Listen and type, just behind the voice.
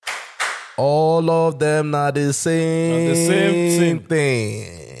All of them not the same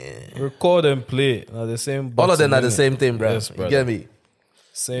thing. Record and play. Not the same button. All of them are the same thing, bro. Yes, you get me?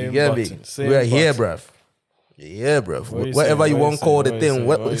 Same You get button. me? Same We're here, button. bruv. Yeah, bruv. What you Whatever saying? you What want you to call saying? the What you thing. saying?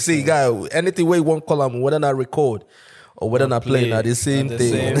 What you See, saying? guy, anything way you want to call them, whether not record or whether not play, not the same Not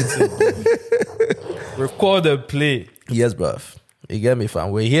thing. the same thing. Record and play. Yes, bruv. You get me,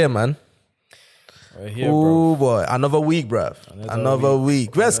 fam? We're here, man. Right here, bro. Oh, boy. Another week, bruv. Another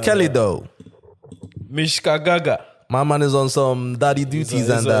week. Where's Kelly, though? Mishka Gaga. My man is on some daddy duties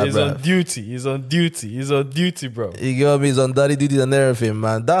and that, He's bruv. on duty. He's on duty, bro. You get me? He's on daddy duties and everything,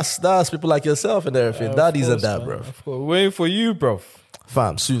 man. That's people like yourself and everything. Daddies and that, man. bro. Of course. Waiting for you, bro.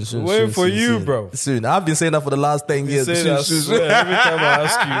 Fam, soon. Waiting for you, soon. bro. Soon. I've been saying that for the last 10 years. Say that, swear, every time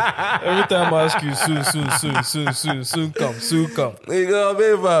I ask you, soon come. You know what I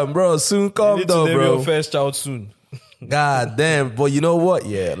mean, fam? Bro, soon You come need to though, name bro. your first child soon. God damn. But you know what?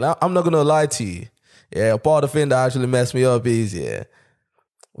 Yeah, now, I'm not going to lie to you. Yeah, part of the thing that actually messed me up is, yeah,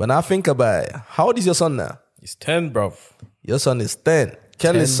 when I think about it, how old is your son now? He's 10, bro. Your son is 10.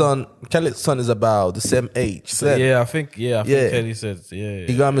 Kelly's son is about the same age. So, I think Kelly said,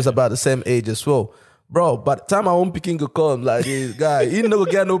 He got me is about the same age as well. Bro, by the time my own picking could come, like this guy, he never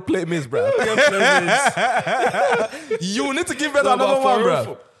get no playmates, bro. You need to give better another one,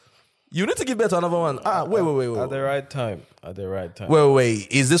 bro. You need to give better another one. Wait. At the right time. Wait.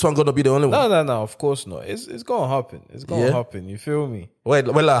 Is this one gonna be the only one? No. Of course not. It's gonna happen. It's gonna happen. You feel me, Wait.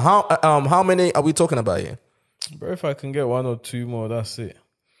 Like, how many are we talking about here? bro? If I can get one or two more, that's it.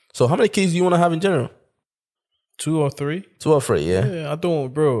 So how many kids do you want to have in general? 2 or 3. 2 or 3, yeah. Yeah, I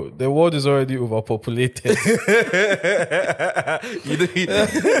don't, bro. The world is already overpopulated. You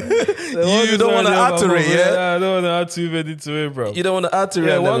don't want to add to it, yeah? I don't want to add too many to it, bro. You don't want to add to it.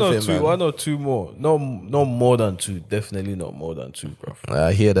 Yeah, and one or everything, two, man. one or two more. No more than 2. Definitely not more than 2, bro.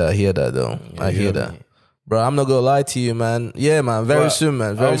 I hear that though. I hear that. Bro, I'm not gonna lie to you, man. Yeah, man. Very soon,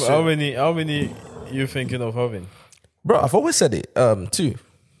 man. Very soon. How many you thinking of having? Bro, I've always said it. 2.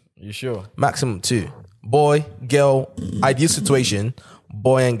 You sure? Maximum 2. Boy, girl, ideal situation,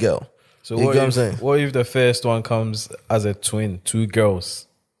 boy and girl. So you get what I'm saying? What if the first one comes as a twin, 2 girls?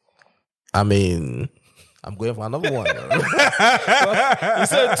 I mean, I'm going for another one. Bro. You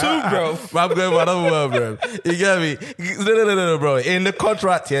said 2, bro. I'm going for another one, bro. You get me? No, bro. In the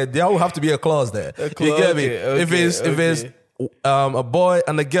contract here, there will have to be a clause there. You get me? If it's a boy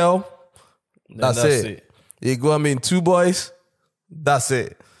and a girl, that's it. You go, I mean, 2 boys, that's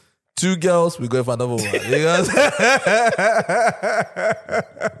it. 2 girls, we go for another one. You know what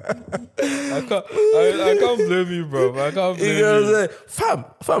I can't blame you, bro. I can't blame you. Know what I'm saying?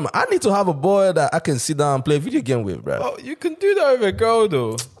 Fam, I need to have a boy that I can sit down and play video game with, bro. Oh, you can do that with a girl,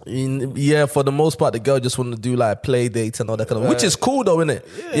 though. Yeah, for the most part, the girl just want to do like play dates and all that kind of, which is cool though, isn't it?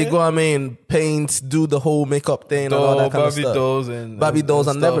 Yeah. You go, I mean, paint, do the whole makeup thing and all that kind of stuff. Barbie dolls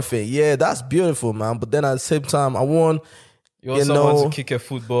and everything. Yeah, that's beautiful, man. But then at the same time, I want... You want someone to kick a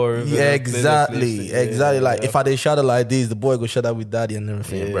football. Yeah, exactly. Like, if I did shadow like this, the boy go shadow with daddy and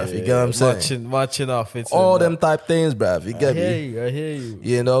everything, bruv. You get what I'm saying? Matching outfits. All them type things, bruv. You get me? I hear you.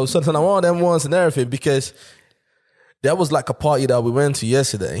 You know, something I want them ones and everything because there was like a party that we went to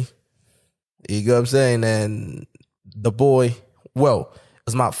yesterday. You get what I'm saying? And the boy, well,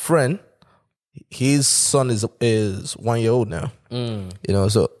 it's my friend. His son is 1 year old now. You know,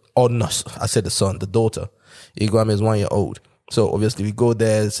 so, no, I said the son, the daughter. You got me is 1 year old. So obviously we go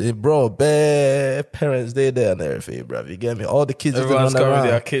there and say, bro, bad parents, they there and everything, bro. You get me? All the kids Everyone's just run around.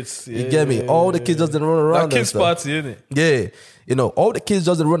 Their kids. You get me? All the kids just run around. That kids party, innit? Yeah. You know, all the kids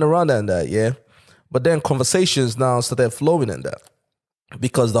just run around and that, yeah. But then conversations now started flowing in that.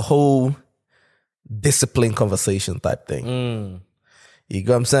 Because the whole discipline conversation type thing. You get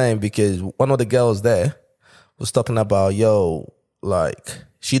what I'm saying? Because one of the girls there was talking about, like,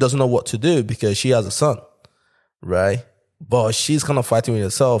 she doesn't know what to do because she has a son, right? But she's kind of fighting with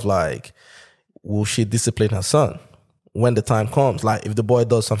herself, like, will she discipline her son when the time comes? Like, if the boy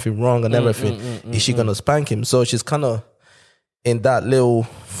does something wrong and everything, is she going to spank him? So she's kind of in that little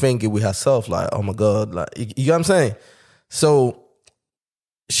thingy with herself, like, oh my God, like, you know what I'm saying? So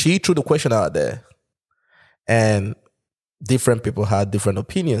she threw the question out there and different people had different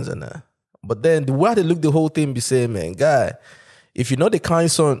opinions in that. But then the way they look the whole thing be saying, man, guy, if you know the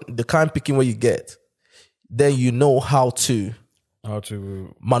kind son, the kind picking what you get, then you know how to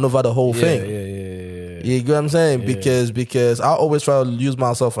maneuver the whole thing. Yeah. You get what I'm saying? Yeah. Because I always try to use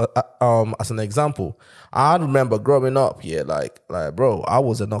myself as an example. I remember growing up, like bro, I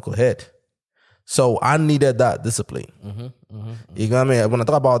was a knucklehead. So I needed that discipline. You know what I mean? When I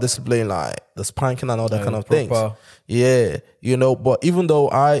talk about discipline, like the spanking and all that kind of things. Yeah, you know, but even though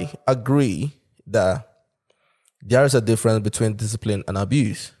I agree that there is a difference between discipline and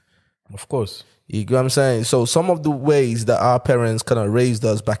abuse. Of course. You get what I'm saying? So some of the ways that our parents kind of raised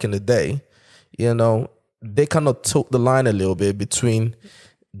us back in the day, you know, they kind of took the line a little bit between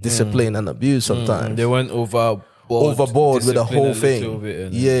discipline and abuse sometimes. They went overboard with the whole thing.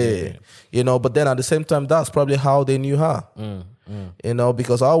 Yeah. You know, but then at the same time, that's probably how they knew her. You know,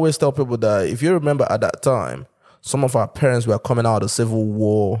 because I always tell people that if you remember at that time, some of our parents were coming out of the Civil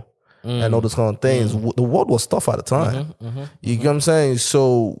War and all those kind of things. The world was tough at the time. You get what I'm saying?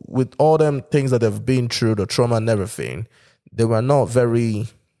 So with all them things that they've been through, the trauma and everything, they were not very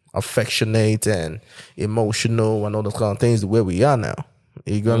affectionate and emotional and all those kind of things the way we are now.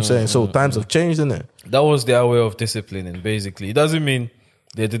 You get what I'm saying? So times have changed, innit? That was their way of disciplining, basically. It doesn't mean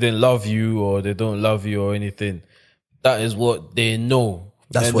they didn't love you or they don't love you or anything. That is what they know.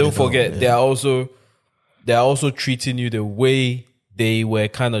 That's and what don't they know, forget, yeah. they are also treating you the way they were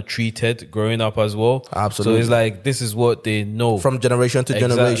kind of treated growing up as well. Absolutely. So it's like, this is what they know. From generation to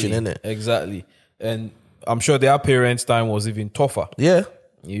generation, innit? Exactly. And I'm sure their parents' time was even tougher. Yeah.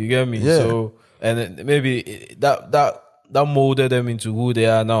 You get me? Yeah. So, and maybe that molded them into who they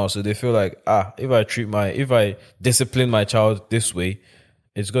are now. So they feel like, if I discipline my child this way,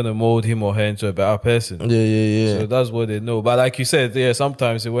 it's going to mold him or her into a better person. Yeah. So that's what they know. But like you said, yeah,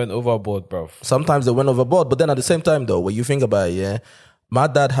 sometimes it went overboard, bro. Sometimes they went overboard. But then at the same time, though, when you think about it, yeah, my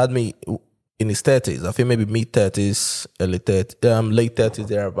dad had me in his 30s. I think maybe mid-30s, late 30s,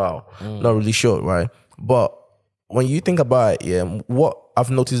 thereabout. Not really sure, right? But when you think about it, yeah, what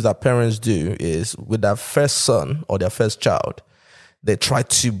I've noticed that parents do is with their first son or their first child, they try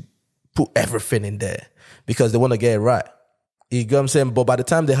to put everything in there because they want to get it right. You get what I'm saying? But by the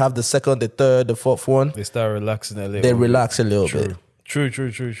time they have the second, the third, the fourth one, they start relaxing a little. They relax a little bit. True. You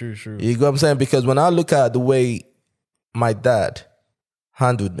get what I'm saying? Because when I look at the way my dad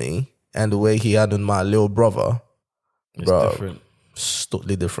handled me and the way he handled my little brother, It's bro, different. it's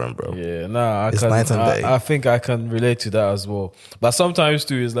totally different, bro. Yeah, nah, It's night and day. I think I can relate to that as well. But sometimes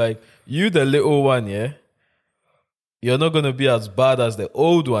too, it's like you, the little one, yeah, you're not gonna be as bad as the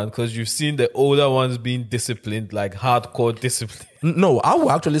old one because you've seen the older ones being disciplined, like hardcore discipline. No, I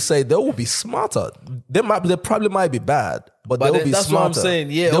would actually say they will be smarter. They probably might be bad, but they will be that's smarter. what I'm saying.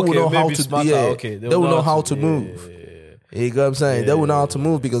 Yeah, they will know how maybe to smarter. Okay, they will know how to move. You get what I'm saying? They will know how to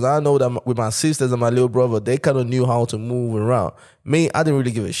move because I know that with my sisters and my little brother, they kind of knew how to move around. Me, I didn't really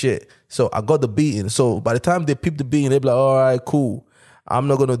give a shit. So I got the beating. So by the time they peep the beating, they be like, all right, cool. I'm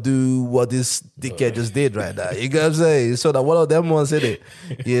not going to do what this dickhead just did right now. You get what I'm saying? So that one of them ones hit it,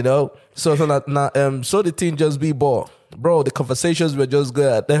 you know? So the thing just be ball. Bro, the conversations were just good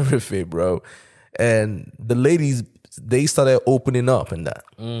at everything, bro. And the ladies, they started opening up and that.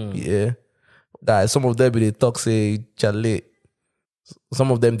 Yeah. Guys, some of them they talk say Charlie.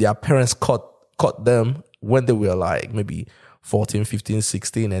 Some of them, their parents caught them when they were like maybe 14, 15,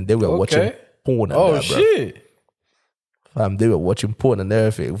 16, and they were watching porn. Oh, that, shit. Fam, they were watching porn and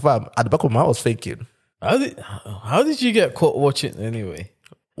everything. Fam, at the back of my head, I was thinking, how did you get caught watching anyway?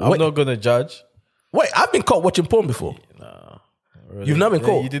 I'm not gonna judge. Wait, I've been caught watching porn before. Nah. Really? You've not been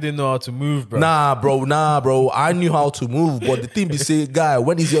caught? You didn't know how to move, bro. Nah, bro. I knew how to move, but the thing be say, guy,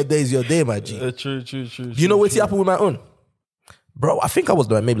 when is your day, my G? True. You know what's happened with my own? Bro, I think I was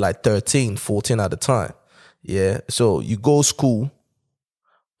maybe like 13, 14 at the time. Yeah. So you go school,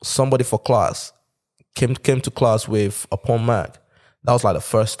 somebody for class came to class with a porn mag. That was like the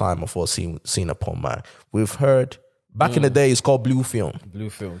first time of us seeing a porn mag. We've heard back in the day it's called blue film. Blue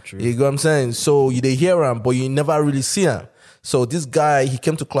film, true. You know what I'm saying? So they hear him, but you never really see him. So this guy, he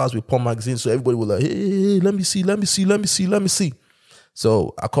came to class with porn magazine, so everybody was like, hey, let me see.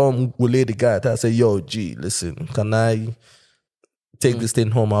 So I come with the guy, I say, yo, G, listen, can I take this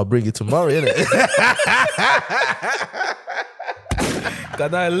thing home? I'll bring it tomorrow, innit?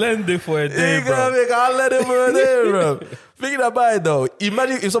 Can I lend it for a day, bro? I'll lend it for a day, bro. Thinking about it though,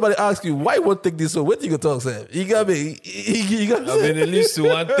 imagine if somebody asks you, why you won't take this home? What you gonna talk, Sam? You got me. I mean, at least to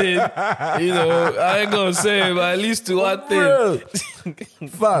one thing. You know, I ain't gonna say it, but at least to one thing.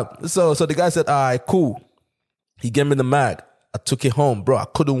 Fam. So the guy said, all right, cool. He gave me the mag. I took it home, bro. I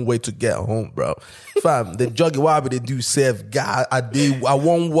couldn't wait to get home, bro. Fam, the juggy, why would they do save? God, I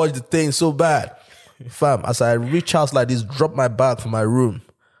won't watch the thing so bad. Fam, as I reach house like this, drop my bag from my room,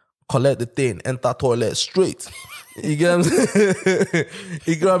 collect the thing, enter toilet straight. You get what I'm saying?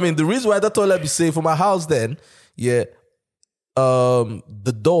 You get what I mean? The reason why that toilet be safe for my house then, yeah,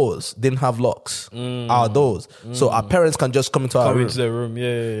 the doors didn't have locks. Our doors. So our parents can just come into our Come room. into the room,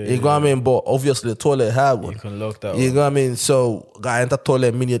 yeah. You know what I mean? But obviously the toilet had one. You can lock that You one. know what I mean? So I entered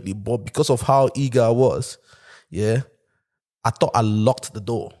toilet immediately. But because of how eager I was, yeah, I thought I locked the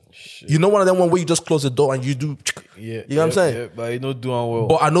door. You know one of them one where you just close the door and you do, Yeah, you know what I'm saying? Yeah, but you know doing well.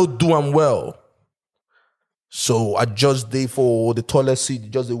 But I know doing well. So I just did for the toilet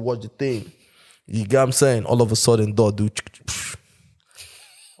seat, just they watch the thing. You get what I'm saying? All of a sudden, door do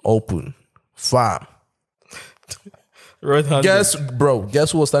open. Fam. Right hand. Guess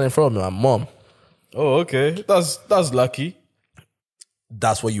who was standing in front of me? My mom. Oh, okay. That's lucky.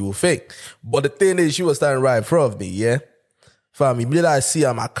 That's what you will think. But the thing is, she was standing right in front of me, yeah? Fam, immediately I see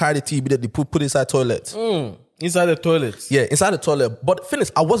him, I carry the tea, immediately put inside toilet. Inside the toilet. Yeah, inside the toilet. But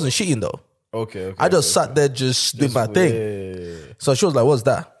finish, I wasn't shitting though. Okay. I just sat there, just did my thing. Yeah. So she was like, what's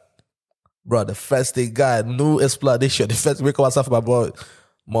that? Bro, the first thing, guy, no explanation. The first wake up myself, my boy,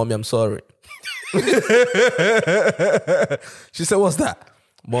 Mommy, I'm sorry. She said, what's that?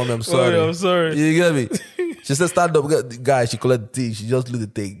 Mommy, I'm sorry. I'm sorry. You get me? She said, stand up. Guy, she collect the tea. She just look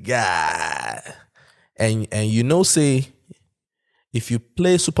at the thing. God. And you know, say, if you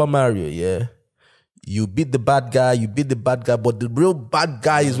play Super Mario, yeah, you beat the bad guy, but the real bad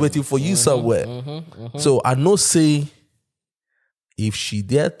guy is waiting for you somewhere. So I know, say, if she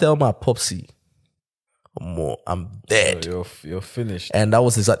dare tell my popsy, I'm dead. You're finished. And that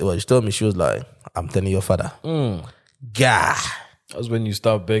was exactly what she told me. She was like, I'm telling your father. God. That's when you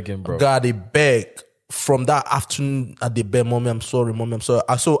start begging, bro. God, they beg. From that afternoon at the bed, Mommy, I'm sorry. So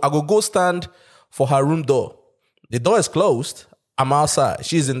I go stand for her room door. The door is closed. I'm outside.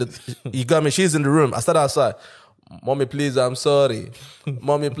 She's in the, you got me? She's in the room. I started outside. Mommy, please, I'm sorry.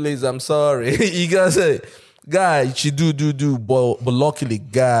 Mommy, please, I'm sorry. You gotta say, guy, she do. But luckily,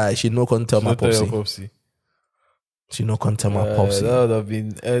 guy, she no can tell my popsy. She no can tell my popsy. That would have been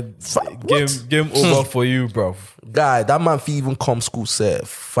game over for you, bro. Guy, that man fee even come school safe.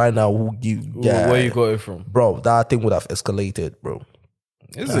 Find out who give. Where you got it from, bro? That thing would have escalated, bro.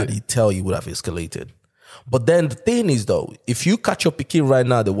 Is it? He tell you would have escalated. But then the thing is, though, if you catch your pikin right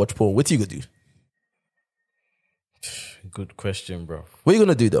now, they watch porn. What you gonna do? Good question, bro. What you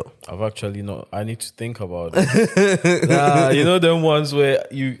gonna do though? I've actually not. I need to think about it. Nah, you know them ones where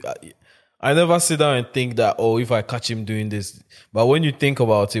I never sit down and think that, oh, if I catch him doing this. But when you think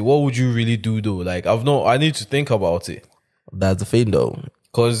about it, what would you really do though? Like I need to think about it. That's the thing though.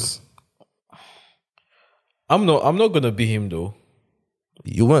 Cause I'm not gonna be him though.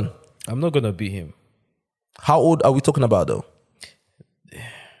 You won. I'm not gonna be him. How old are we talking about though?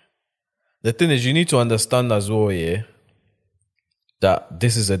 The thing is, you need to understand as well, yeah, that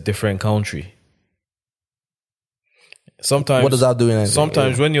this is a different country. Sometimes, what does that do in anything?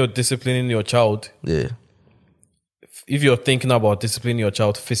 Sometimes when you're disciplining your child, yeah, if you're thinking about disciplining your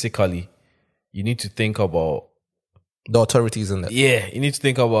child physically, you need to think about the authorities in there. Yeah, you need to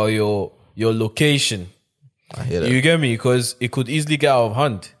think about your location. I hear that. You get me? Because it could easily get out of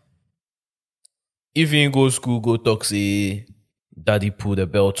hand. If you ain't go school, go talk, say, daddy put a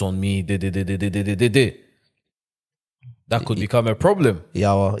belt on me, that could become a problem.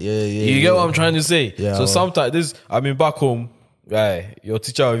 Yeah. You get what I'm trying to say? Yeah. So sometimes back home, right, your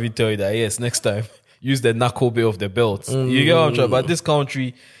teacher will even tell you that, yes, next time, use the knuckle bit of the belt. You get what I'm trying? But this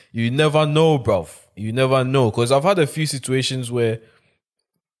country, you never know, bruv. You never know. Because I've had a few situations where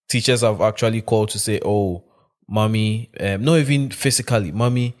teachers have actually called to say, oh, mommy, not even physically,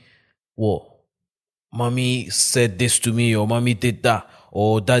 mommy, what? Mommy said this to me, or mommy did that,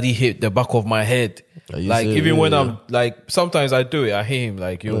 or daddy hit the back of my head. Like, even when I'm like, sometimes I do it, I hear him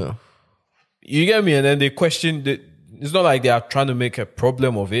like, yo, you get me? And then they question, it's not like they are trying to make a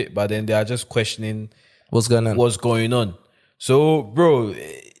problem of it, but then they are just questioning what's going on. So, bro,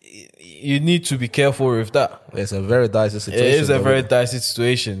 you need to be careful with that. It's a very dicey situation. It is a very dicey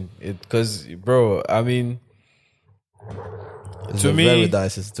situation. Because, bro, I mean, it's to me, very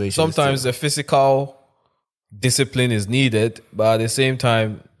dicey situation. Sometimes the physical discipline is needed, but at the same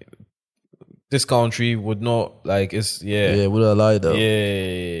time, this country would not like it's would allow it though.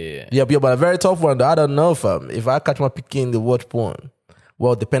 Yeah, but a very tough one though. I don't know, fam. If I catch my pikin to watch porn,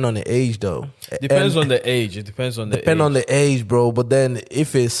 well, depend on the age though. Depends on the age. It depends on the age. On the age, bro. But then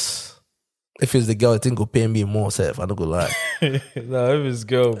if it's the girl, I think will pay me more, self. I don't go lie. Nah, if it's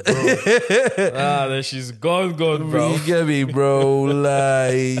girl, bro. Then she's gone, bro. You get me, bro?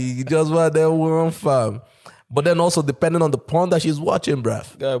 Like just what that one, fam. But then also depending on the porn that she's watching, bruv.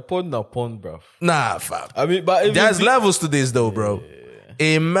 Yeah, porn, bruv. Nah, fam. I mean, but there's levels to this though, bro.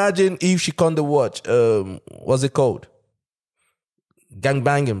 Imagine if she can't watch, what's it called?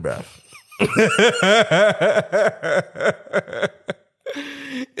 Gangbanging, bruv.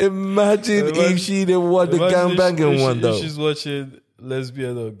 Imagine if she didn't want the gangbanging one though. She's watching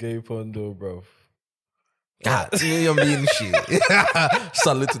lesbian or gay porn though, bro. God, you mean shit.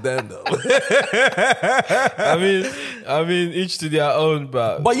 Salute to them though. I mean, each to their own,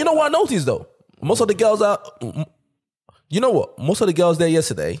 But you know what I noticed though? Most of the girls are. You know what? Most of the girls there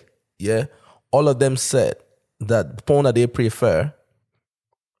yesterday, yeah, all of them said that the porn that they prefer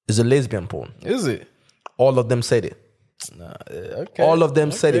is a lesbian porn. Is it? All of them said it. Nah, okay. All of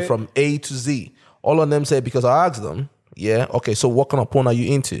them said it from A to Z. All of them said, because I asked them, yeah, okay, so what kind of porn are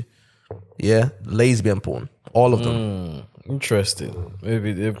you into? Yeah, lesbian porn. All of them. Interesting.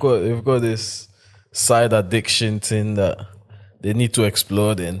 Maybe they've got this side addiction thing that they need to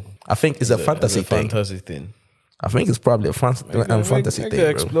explore. Then I think it's a fantasy thing. Fantasy thing. I think it's probably a fantasy thing, bro.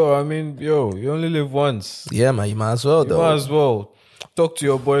 Explore. I mean, yo, you only live once. Yeah, man, you might as well, though. You might as well talk to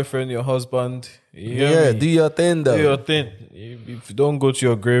your boyfriend, your husband. Yeah, do your thing, though. Do your thing. If you don't go to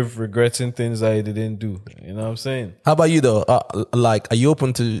your grave regretting things that you didn't do, you know what I'm saying? How about you, though? Like, are you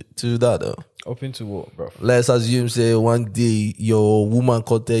open to that, though? Open to what, bro? Let's assume, say, one day your woman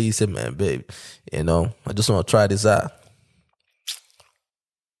called there, you say, man, babe, you know, I just want to try this out.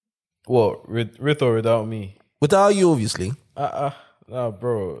 What, with or without me? Without you, obviously. Nah,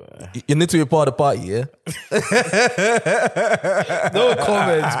 bro. You need to be part of the party, yeah? No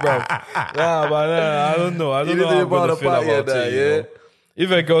comments, bro. I don't know. I don't know how I'm going to feel about it. Yeah? You know?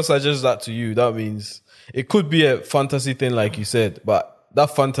 If a girl suggests that to you, that means it could be a fantasy thing, like you said, but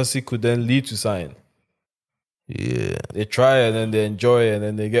that fantasy could then lead to something. Yeah. They try and then they enjoy it and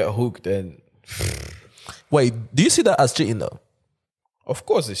then they get hooked. And wait, do you see that as cheating, though? Of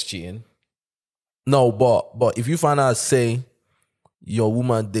course it's cheating. No, but if you find out, say, your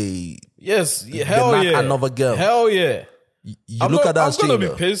woman, hell yeah, another girl. Hell yeah. You look at that as cheating. I'm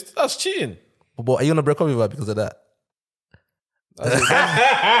gonna be pissed. That's cheating. But are you gonna break up with her because of that?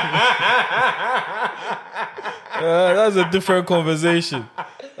 That's a different conversation.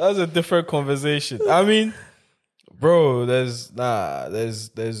 That's a different conversation. I mean, bro, there's.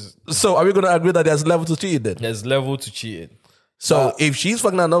 So are we gonna agree that there's level to cheating then? There's level to cheating. So if she's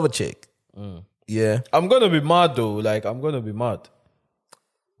fucking another chick, yeah, I'm gonna be mad though. Like, I'm gonna be mad.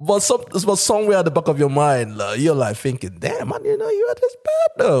 But somewhere at the back of your mind, like, you're like thinking, damn, man, you know, you're this bad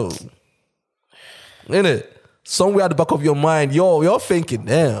though. Innit? Somewhere at the back of your mind, you're thinking,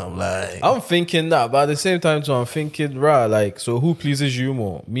 damn, like. I'm thinking that, but at the same time, too, I'm thinking, right, like, so who pleases you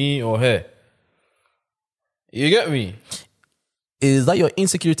more, me or her? You get me? Is that your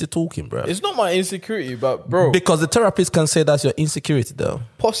insecurity talking, bro? It's not my insecurity, but bro. Because the therapist can say that's your insecurity, though.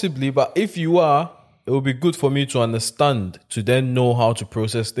 Possibly, but if you are, it will be good for me to understand, to then know how to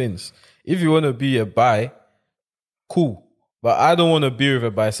process things. If you want to be a bi, cool. But I don't want to be with a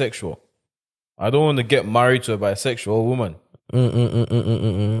bisexual. I don't want to get married to a bisexual woman.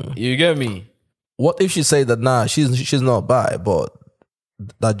 You get me? What if she say that, nah, she's not bi, but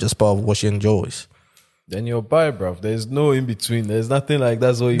that's just part of what she enjoys? Then you're bi, bruv. There's no in between. There's nothing like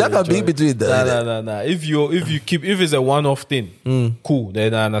that's what you that can be in between. Nah. If it's a one-off thing, cool.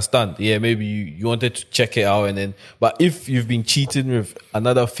 Then I understand. Yeah, maybe you wanted to check it out, and then. But if you've been cheating with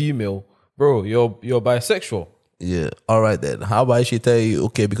another female, bro, you're bisexual. Yeah. All right then. How about she tell you,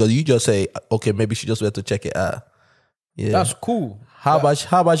 okay, because you just say, okay, maybe she just went to check it out. Yeah, that's cool. How about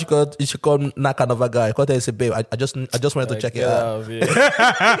she could knock another guy? Call her and say, babe, I just wanted to check it out. You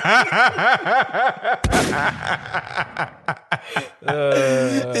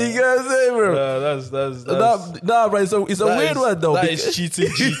gotta say, bro. That's right. So it's a weird one though. That is cheating.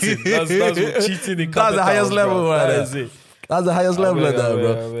 That's what cheating in that's the highest level, bro. Right? That is it. That's the highest level of that,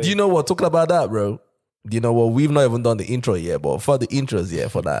 bro. Do you know what? Talking about that, bro. Do you know what? We've not even done the intro yet, but for the intros, yeah,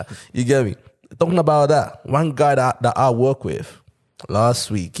 for that, you get me. Talking about that, one guy that I work with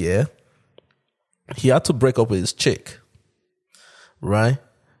last week, yeah, he had to break up with his chick, right?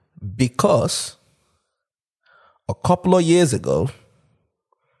 Because a couple of years ago,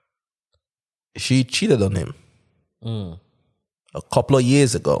 she cheated on him. A couple of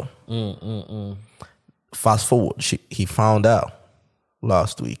years ago. Fast forward, he found out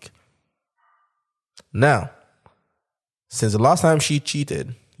last week. Now, since the last time she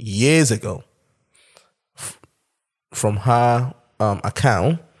cheated, years ago, from her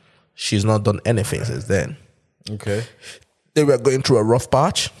account, she's not done anything since then. Okay. They were going through a rough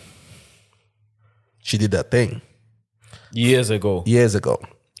patch. She did that thing. Years ago.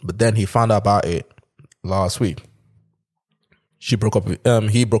 But then he found out about it last week. He broke up with her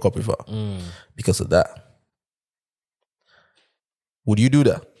because of that. Would you do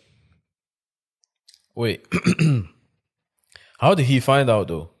that? Wait. How did he find out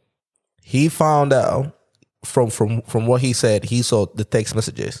though? He found out from what he said, he saw the text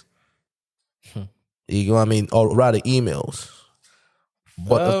messages. You know what I mean? Or rather emails.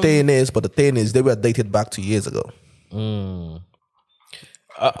 But the thing is, they were dated back 2 years ago.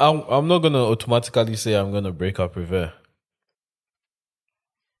 I'm not gonna automatically say I'm gonna break up with her.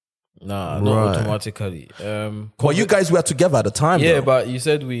 Nah, not automatically. But you guys were together at the time, yeah, though. but you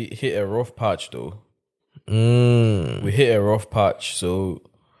said we hit a rough patch, though. We hit a rough patch, so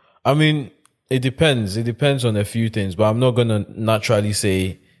I mean, it depends. It depends on a few things, but I'm not gonna naturally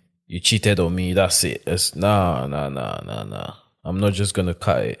say you cheated on me. That's it. It's nah. I'm not just gonna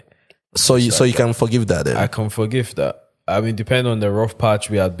cut it. So you can forgive that then? I can forgive that. I mean, depend on the rough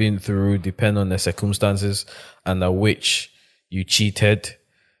patch we had been through, depend on the circumstances under which you cheated.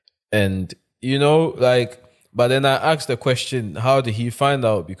 And, you know, like, but then I asked the question, how did he find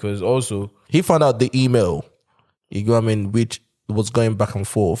out? Because also... He found out the email, you know what I mean, which was going back and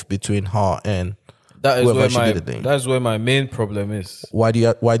forth between her and that's where my main problem is. Why do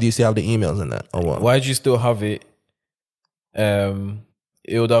you still have the emails in that? Or what? Why do you still have it?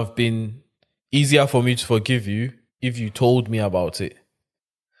 It would have been easier for me to forgive you if you told me about it.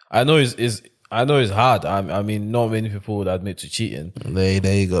 I know it's hard. I mean, not many people would admit to cheating.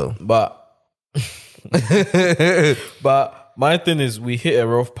 There you go. But but my thing is, we hit a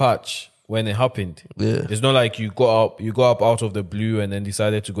rough patch when it happened. Yeah. It's not like you got up out of the blue and then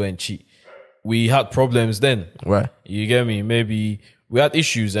decided to go and cheat. We had problems then. Right. You get me? Maybe we had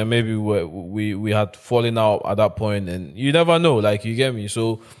issues and maybe we had fallen out at that point, and you never know. Like, you get me?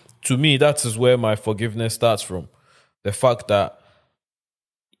 So to me, that is where my forgiveness starts from. The fact that,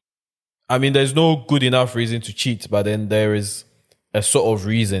 I mean, there's no good enough reason to cheat, but then there is a sort of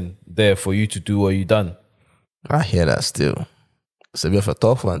reason there for you to do what you done. I hear that still. It's a bit of a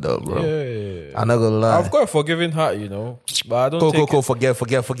tough one though, bro. Yeah. I'm not gonna lie. I've got a forgiving heart, you know, but I don't Go, forget. Forget.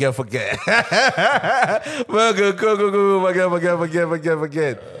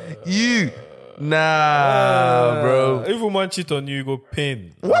 You. Nah, bro. If woman cheat on you, you go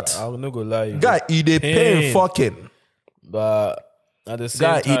pain. What? I'm not gonna lie. Guy, he dey pain fucking. But at the same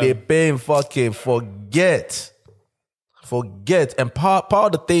guy, time, he dey pain fucking. Forget. And part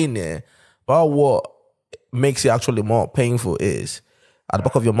of the thing there, part of what makes it actually more painful is, at the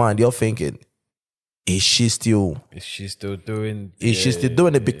back of your mind, you're thinking, is she still doing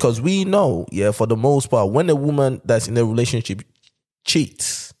it? Because we know, yeah, for the most part, when a woman that's in a relationship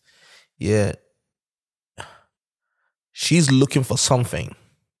cheats, yeah, she's looking for something.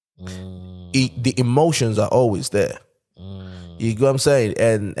 The emotions are always there. You get what I'm saying?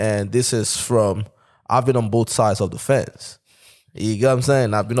 And this is from, I've been on both sides of the fence. You get what I'm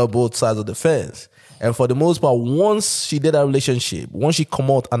saying? I've been on both sides of the fence. And for the most part, once she did a relationship, once she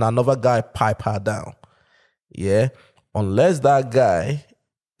come out and another guy pipe her down, yeah, unless that guy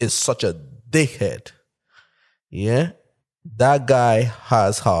is such a dickhead, yeah, that guy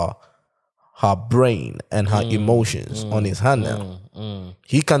has her brain and her emotions on his hand now.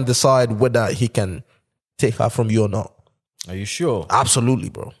 He can decide whether he can take her from you or not. Are you sure? Absolutely,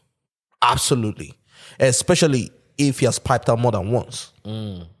 bro. Absolutely. Especially if he has piped her more than once.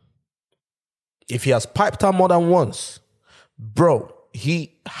 If he has piped her more than once, bro,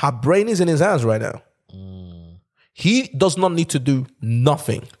 her brain is in his hands right now. He does not need to do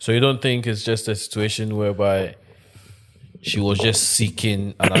nothing. So you don't think it's just a situation whereby she was just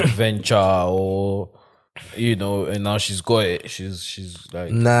seeking an adventure, or, you know, and now she's got it. She's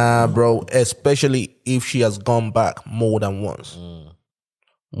like, nah, bro. Especially if she has gone back more than once.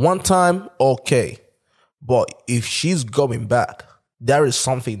 One time, okay. But if she's going back, there is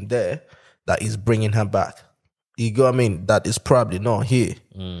something there that is bringing her back. You get what I mean? That is probably not here.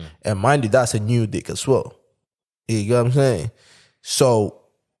 And mind you, that's a new dick as well. You get what I'm saying? So,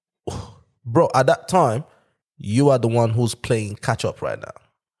 bro, at that time, you are the one who's playing catch up right now.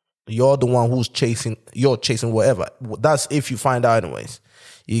 You're the one who's chasing whatever. That's if you find out anyways.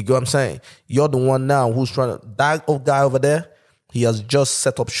 You get what I'm saying? You're the one now who's trying to, that guy over there, he has just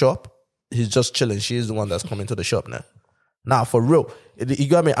set up shop. He's just chilling. She's the one that's coming to the shop now. Now, for real, you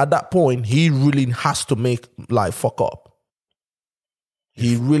got me. At that point, he really has to make like fuck up.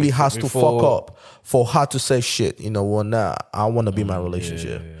 He really has to fuck up for her to say shit. You know what? Nah, I want to be in my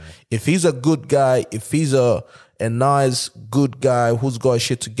relationship. Yeah. If he's a good guy, if he's a nice good guy who's got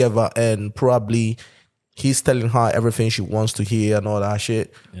shit together, and probably he's telling her everything she wants to hear and all that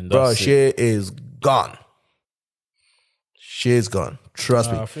shit, bro, she is gone. She is gone.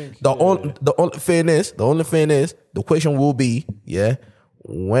 Trust me. The only thing is, the question will be, yeah,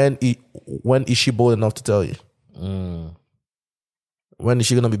 when is she bold enough to tell you? When is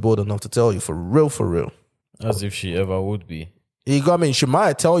she gonna be bold enough to tell you? For real. As if she ever would be. You got me. She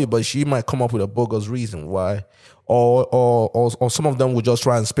might tell you, but she might come up with a bogus reason why, or some of them will just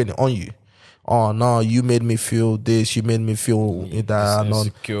try and spin it on you. Oh no, you made me feel this. You made me feel that.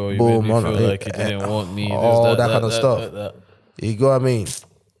 Insecure. You made me feel like you didn't want me. All that kind of stuff. You got what I mean?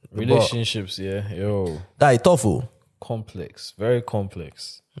 Relationships, that is tough. Complex, very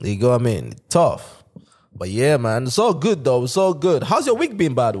complex. You got what I mean? Tough. But yeah, man, it's all good though. It's all good. How's your week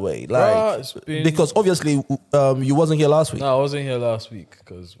been, by the way? Like, it's been... because obviously, you wasn't here last week. No, I wasn't here last week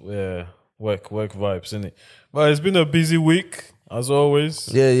because we're work vibes, innit? But it's been a busy week as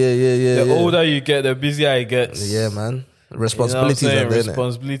always. Yeah. The older you get, the busier it gets. Yeah, man. Responsibilities,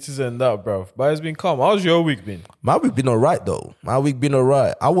 responsibilities and that, bro. But it's been calm. How's your week been? My week been alright though. I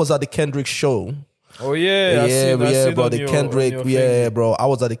was at the Kendrick show. Oh yeah, bro. The Kendrick, bro. I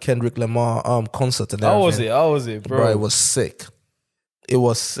was at the Kendrick Lamar concert and everything. How was it, bro? Bro, it was sick. It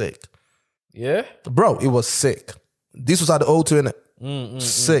was sick. Yeah, bro. It was sick. This was at the O2, innit?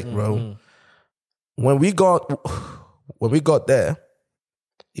 Sick, bro. When we got there,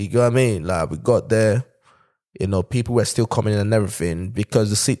 you know what I mean? Like we got there, you know, people were still coming in and everything because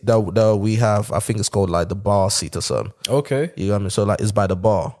the seat that we have, I think it's called like the bar seat or something. Okay. You know what I mean? So like it's by the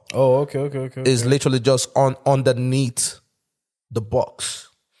bar. Oh, okay. It's literally just underneath the box.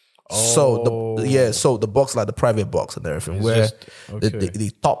 So the box, like the private box and everything, It's where just,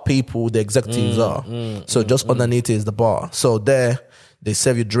 the top people, the executives are. So just underneath is the bar. So there they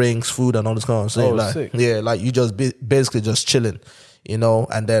serve you drinks, food, and all this kind of thing. Like, sick. Yeah, like you just basically just chilling, you know.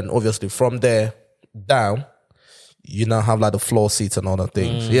 And then obviously from there down, you now have like the floor seats and all that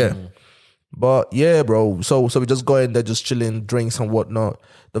things. Yeah. But yeah, bro. So we just go in there, just chilling, drinks and whatnot.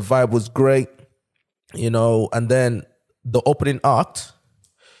 The vibe was great, you know. And then the opening act,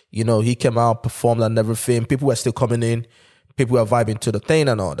 you know, he came out, performed and everything. People were still coming in. People were vibing to the thing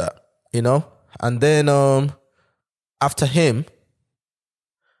and all that, you know. And then after him,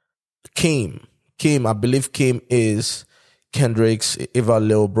 Kim, I believe Kim is Kendrick's either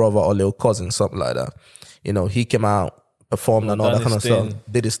little brother or little cousin, something like that. You know, he came out, performed and all that kind of stuff.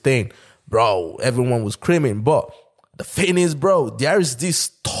 Did his thing. Bro, everyone was screaming. But the thing is, bro, there is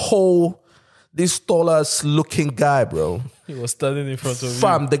this tallest looking guy, bro. He was standing in front of you.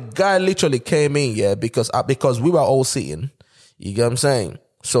 Fam, the guy literally came in, because we were all sitting. You get what I'm saying?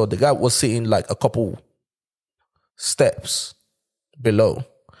 So the guy was sitting like a couple steps below.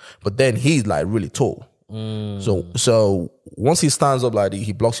 But then he's like really tall. So once he stands up like that,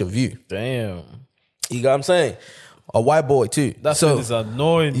 he blocks your view. Damn. You got what I'm saying? A white boy too. That's what is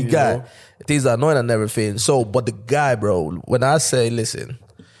annoying. You got things annoying and everything. So, but the guy, bro, when I say, listen,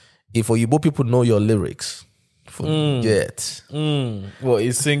 if Oyibo people know your lyrics, forget. What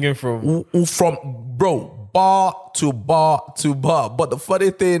he's singing from bro, bar to bar to bar. But the funny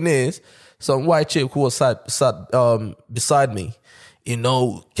thing is, some white chick who was sat beside me, you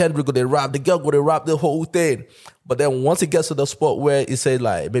know, Kendrick go they rap, the girl go they rap the whole thing. But then once it gets to the spot where it says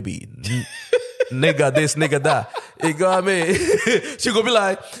like maybe nigga this, nigga that, you know what I mean? She gonna be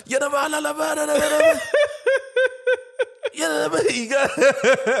like, you got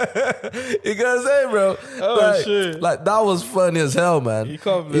to say, bro. Oh shit! Like that was funny as hell, man. You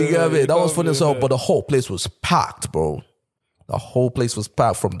got me? That was funny as hell. But the whole place was packed, bro. The whole place was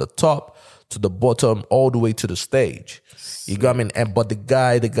packed from the top to the bottom, all the way to the stage. You got me? But the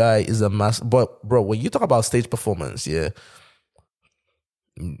guy is a master. But bro, when you talk about stage performance, yeah,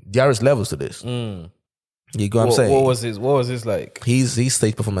 there is levels to this. You got what I'm saying? What was his like? His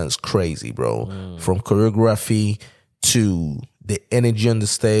stage performance crazy, bro. From choreography to the energy on the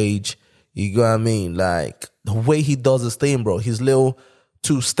stage. You know what I mean? Like the way he does his thing, bro. His little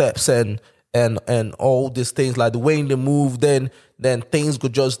 2 steps and all these things, like the way they move, then things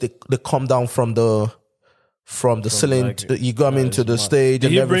could just they come down from the ceiling. Like, you got me into the stage.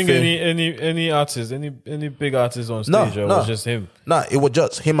 Did and he bring everything. any artists, any big artists on stage, or was it just him? No, it was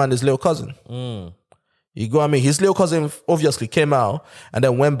just him and his little cousin. You go what I mean? His little cousin obviously came out and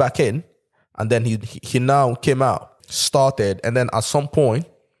then went back in, and then he now came out, started, and then at some point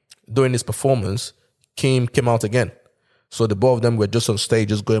during his performance, Kim came out again. So the both of them were just on stage,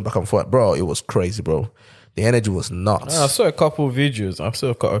 just going back and forth. Bro, it was crazy, bro. The energy was nuts. I saw a couple of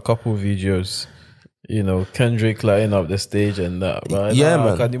videos. You know, Kendrick lighting up the stage and that. But yeah,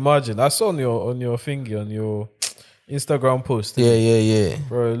 man. I can imagine. I saw on your thingy, on your Instagram post. Yeah.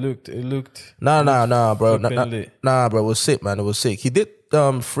 Bro, it looked. Nah, bro. Lit. Nah, bro. It was sick, man. It was sick. He did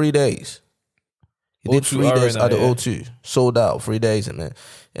 3 days. He did 3 days at the O2. Sold out 3 days, man.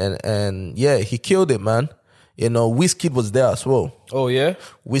 And yeah, he killed it, man. You know, Wizkid was there as well. Oh, yeah?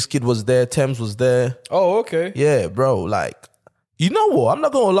 Wizkid was there. Thames was there. Oh, okay. Yeah, bro. Like, You know what? I'm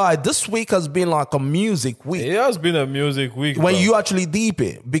not gonna lie. This week has been like a music week. It has been a music week. When bro. you actually deep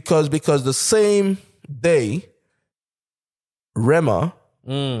it, because the same day, Rema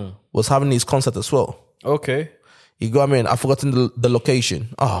was having his concert as well. Okay. You got me? I've forgotten the location.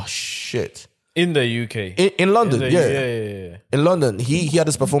 Oh shit! In the UK. In London, yeah. Yeah. In London, he had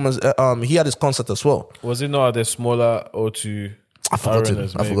his performance. He had his concert as well. Was it not at the smaller O2? I forgotten.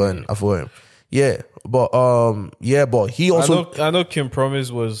 Arenas, I forgot. Yeah, but he also I know King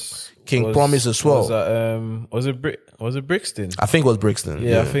Promise was Promise as well. Was it Brixton? I think it was Brixton.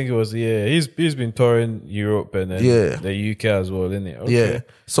 Yeah, I think it was. Yeah, he's been touring Europe and then the UK as well, isn't it? Okay. Yeah.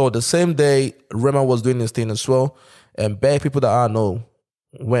 So the same day, Rema was doing his thing as well, and bad people that I know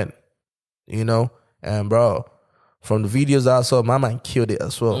went, you know, and bro, from the videos I saw, my man killed it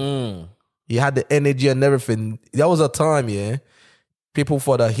as well. He had the energy and everything. That was a time, yeah. People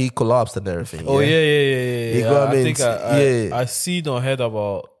thought that he collapsed and everything. Oh yeah. You know what I mean? I seen or heard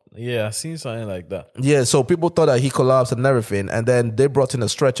about. Yeah, I seen something like that. Yeah, so people thought that he collapsed and everything, and then they brought in a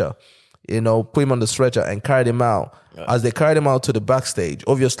stretcher, you know, put him on the stretcher and carried him out. As they carried him out to the backstage,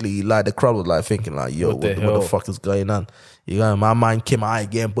 obviously, like the crowd was like thinking, like, "Yo, what the fuck is going on?" You know, my mind came out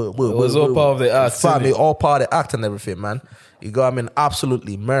again, but it was all part of the act. Family, all part of the act and everything, man. You got, I mean,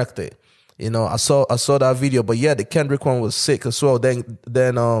 absolutely murked it. You know, I saw that video, but yeah, the Kendrick one was sick as well. Then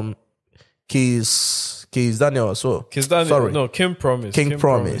Keys Daniel as well. King Promise. King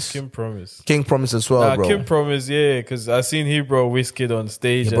Promise as well, bro. King Promise, yeah, because I seen he brought Wizkid on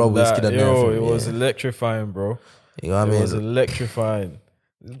stage. He brought Wizkid and everything, it was electrifying, bro. You know what I mean? It was electrifying.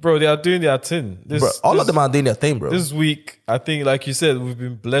 Bro, they are doing their thing. All of them are doing their thing, bro. This week, I think, like you said, we've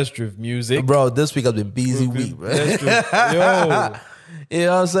been blessed with music. Bro, this week has been busy week, bro. Yo. You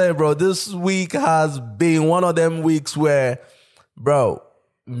know what I'm saying, bro? This week has been one of them weeks where, bro,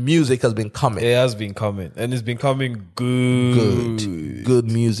 music has been coming. It has been coming. And it's been coming good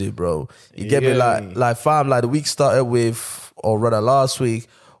music, bro. You get me? Like fam, like the week started with, or rather last week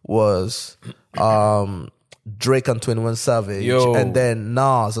was Drake and 21 Savage. Yo. And then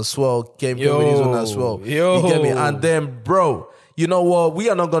Nas as well came with his own as well. Yo. You get me? And then, bro, you know what? We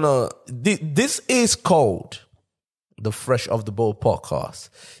are not gonna, this is called the Fresh Off the Boat podcast.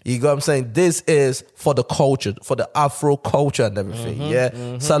 You know what I'm saying? This is for the culture, for the Afro culture and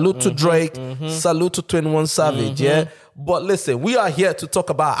everything. Salute to Drake. Salute to 21 Savage. Yeah. But listen, we are here to talk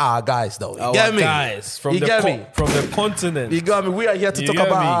about our guys, though. You get me? Guys from you get me? From the continent. You got me? We are here to talk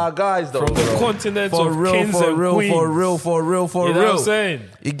about our guys, though. From the continent of kings and queens. For real. You know what I'm saying?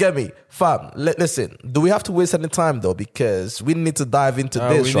 You get me? Fam, listen, do we have to waste any time, though? Because we need to dive into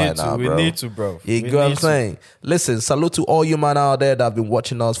this right now, bro. We need to, bro. You get what I'm saying? Listen, salute to all you man out there that have been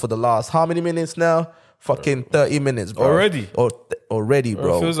watching us for the last, how many minutes now? Fucking 30 minutes, bro. Already,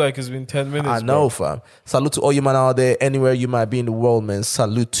 bro. It feels like it's been 10 minutes, I know, fam. Salute to all you man out there, anywhere you might be in the world, man.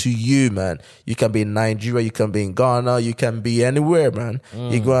 Salute to you, man. You can be in Nigeria, you can be in Ghana, you can be anywhere, man.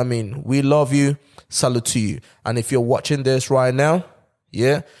 You know what I mean? We love you. Salute to you. And if you're watching this right now,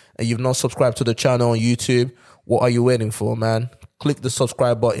 yeah, and you've not subscribed to the channel on YouTube, what are you waiting for, man? Click the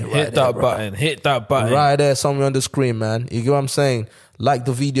subscribe button. Hit that button. Right there, somewhere on the screen, man. You get what I'm saying? Like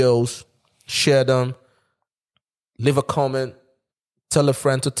the videos, share them, leave a comment, tell a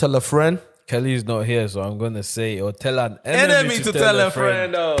friend to tell a friend. Kelly's not here, so I'm going to say, or tell an enemy to tell a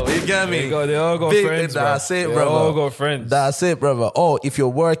friend. Oh, you get me? They all got friends, That's it, brother. They all got friends. That's it, brother. Oh, if you're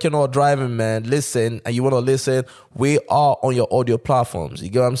working or driving, man, listen, and you want to listen, we are on your audio platforms. You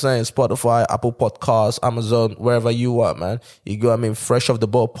get what I'm saying? Spotify, Apple Podcasts, Amazon, wherever you are, man. You get what I mean? Fresh Off the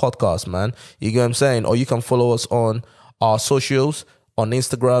Boat podcast, man. You get what I'm saying? Or you can follow us on our socials, on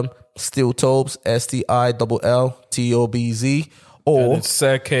Instagram, StillTobes, STILLTOBZ. Or and it's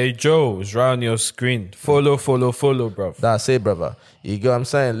Sir K. Joe. It's right on your screen. Follow, bro. That's it, brother. You get what I'm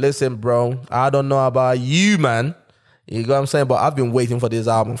saying? Listen, bro, I don't know about you, man. You get what I'm saying? But I've been waiting for this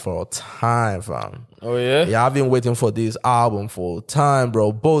album for a time, fam. Oh, yeah? Yeah, I've been waiting for this album for a time,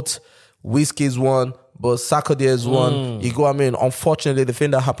 bro. Both Wizkid's one, but Sarkodie's one. You get what I mean? Unfortunately, the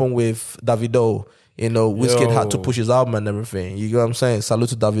thing that happened with Davido, you know, Wizkid had to push his album and everything. You get what I'm saying? Salute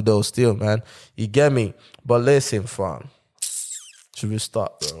to Davido still, man. You get me? But listen, fam. Should we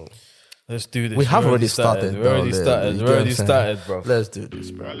start, bro? Let's do this. We have already started. We already started, bro. Let's do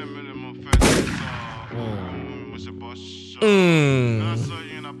this, bro.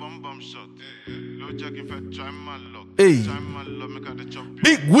 Hey.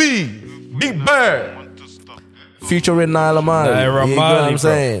 Big Weave, Big Bird. Featuring Naira Marley. You know what I'm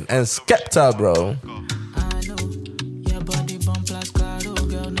saying? And Skepta, bro.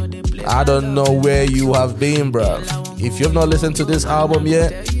 I don't know where you have been, bro. If you've not listened to this album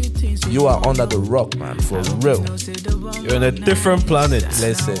yet, You are under the rock, man, for real. You're on a different planet.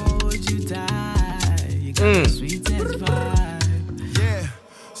 Listen.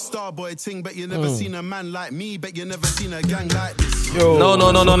 Starboy ting, bet you never seen a man like me, bet you never seen a gang like this. Yo. No.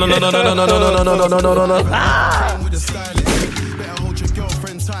 Better hold your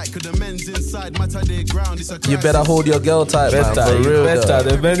girlfriend tight, cause the men's inside my tidy ground. It's a You better hold your girl tight, man, Better, for real. better.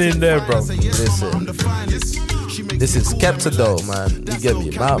 The men in there, bro. Listen. This is Skepta though, man. You get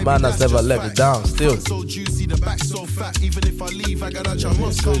me? Man has never let me down. Still. So juicy, the back so fat. Even if I leave, I got a chance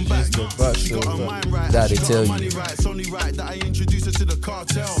must come back. She got her mind right. Daddy She got tell her you. money right. It's only right that I introduce her to the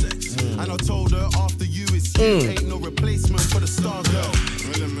cartel. And I told her after you, it's you. Ain't no replacement for the star girl.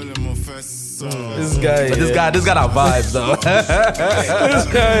 This guy, This guy got vibes though. this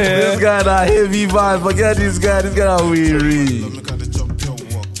guy, This guy got heavy vibes. Forget this guy. This guy got weary.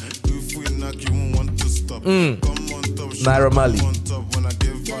 Naira Marley.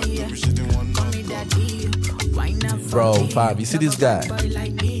 Bro, fam, you see this guy?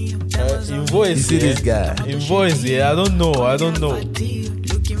 in voice. You see this guy? In voice, yeah. I don't know.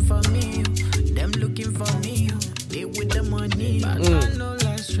 Looking for me, them looking for me. They with the money, but I know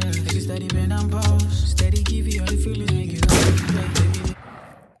less stress. Like you steady bend and pause, steady give you all the feelings make you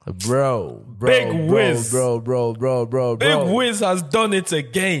know. Bro. Big Wiz. Bro. Big Wiz has done it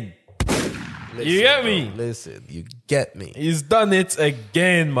again. You get me? Listen, you get me. He's done it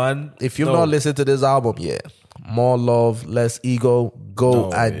again, man. If you've not listened to this album yet, More Love, Less Ego,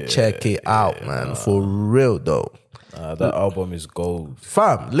 go and check it out, man. For real, though. That album is gold.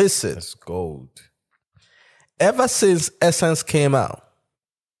 Fam, listen. It's gold. Ever since Essence came out,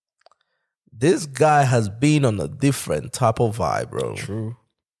 this guy has been on a different type of vibe, bro. True.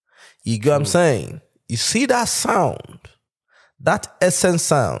 You get what I'm saying? You see that sound? That Essence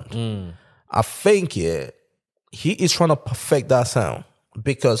sound? I think, yeah, he is trying to perfect that sound.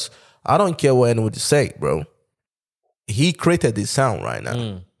 Because I don't care what anyone say, bro. He created this sound right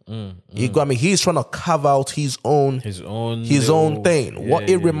now. You got me? He's trying to carve out his own thing. What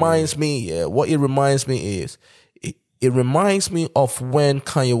it reminds me is, it reminds me of when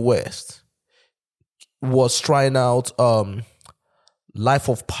Kanye West was trying out Life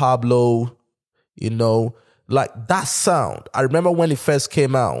of Pablo, you know, like that sound. I remember when it first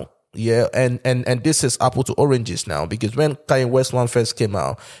came out. Yeah, and this is apple to oranges now, because when Kanye West one first came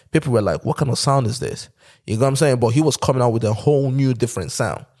out, people were like, what kind of sound is this? You know what I'm saying? But he was coming out with a whole new different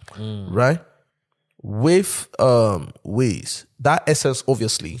sound, right? With Wiz, that Essence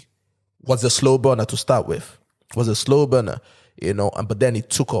obviously was a slow burner to start with. Was a slow burner, you know, but then it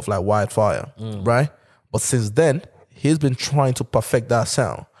took off like wildfire, right? But since then, he's been trying to perfect that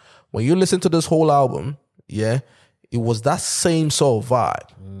sound. When you listen to this whole album, yeah, it was that same sort of vibe.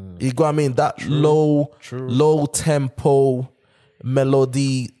 You got what I mean? That low tempo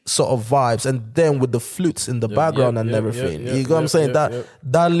melody sort of vibes, and then with the flutes in the background and everything. You got what I'm saying?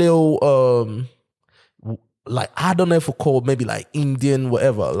 That little like, I don't know if we call maybe like Indian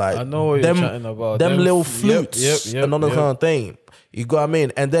whatever. Like, I know what you're chatting about. Them little flutes and all that kind of thing. You got what I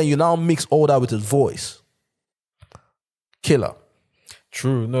mean? And then you now mix all that with his voice. Killer.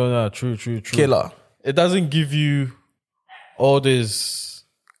 True. No, true. Killer. It doesn't give you all this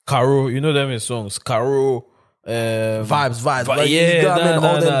Caro, you know them in songs, Caro vibes. Like, yeah, you got what I mean?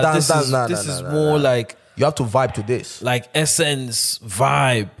 All them dance. This is more like, you have to vibe to this. like Essence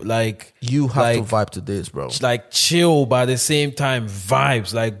vibe, like You have to vibe to this, bro. like chill, but at the same time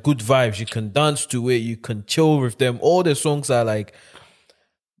vibes, like good vibes. You can dance to it, you can chill with them. All the songs are like,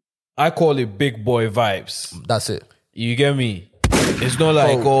 I call it big boy vibes. That's it. You get me? It's not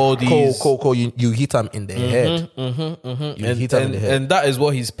like all these Cool. You hit them in the head. You hit them in the head. and that is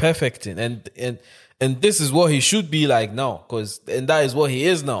what he's perfecting, and this is what he should be like now, and that is what he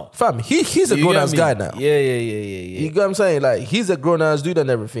is now. Fam, he's a You grown get ass me? guy now. Yeah. You get what I'm saying? Like, he's a grown ass dude and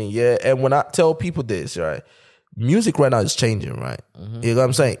everything, yeah. And when I tell people this, right, music right now is changing, right? You know what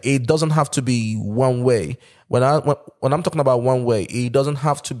I'm saying? It doesn't have to be one way. When I'm talking about one way, it doesn't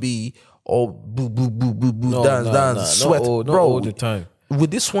have to be all boo, dance, sweat, not bro. all the time. With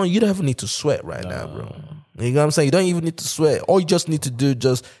this one, you don't even need to sweat right now, bro. You know what I'm saying? You don't even need to sweat. All you just need to do,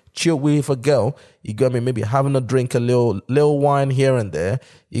 just chill with a girl. You got me? Maybe having a drink, a little wine here and there.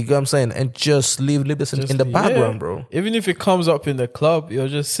 You got what I'm saying? And just leave this in the background, bro. Even if it comes up in the club, you're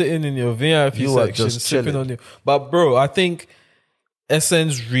just sitting in your VIP You are section, just sipping chilling. on you. But bro, I think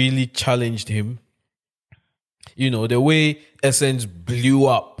Essence really challenged him. You know, the way Essence blew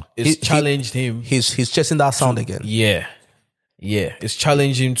up is challenged him. He's chasing that sound again. Yeah. It's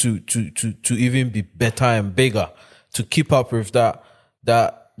challenged him to even be better and bigger, to keep up with that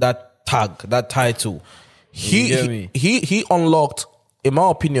tag, that title. You get me? He unlocked in my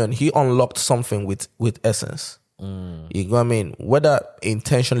opinion, he unlocked something with Essence. You know what I mean? Whether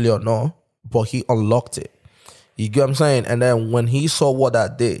intentionally or not, but he unlocked it. You get what I'm saying? And then when he saw what I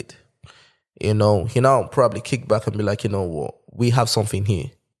did, he now probably kick back and be like, you know what, we have something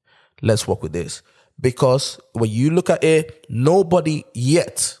here. Let's work with this. Because when you look at it, nobody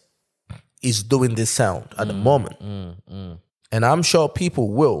yet is doing this sound at the moment. And I'm sure people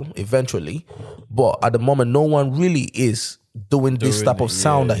will eventually, but at the moment, no one really is doing this type of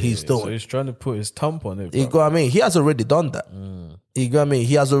sound that he's doing. So he's trying to put his thumb on it. You know what I mean? He has already done that. You know what I mean?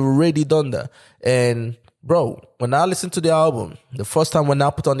 He has already done that. And bro, when I listened to the album, the first time when I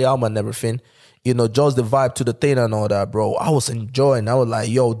put on the album and everything, just the vibe to the thing and all that, bro, I was enjoying. I was like,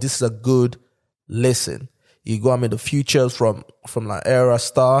 yo, this is a good listen. You go, I mean, the features from like Era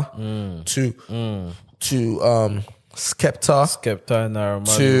Star to Skepta and Naira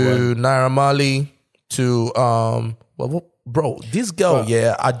Marley to Naira Marley to bro, this girl,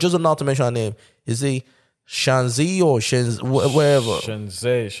 I just don't know how to mention her name. Is it Shanzi or wherever?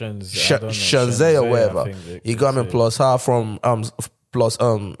 Shanzay or whatever. You got me, plus her from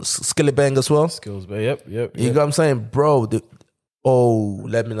Skilly Bang as well. Skills, yep. You got what I'm saying, bro?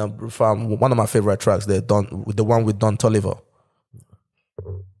 Let me know. One of my favorite tracks there, the one with Don Toliver.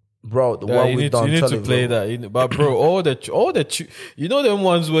 Bro, the one with Don Toliver. You need to play that. But bro, all the them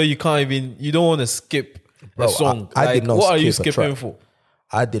ones where you don't want to skip a song. I did not. What are you skipping for?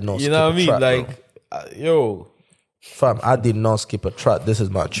 I did not. You know what I mean? Track, like, fam, I did not skip a track. This is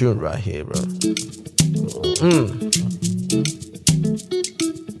my tune right here, bro.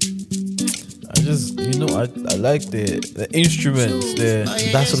 I like the instruments there.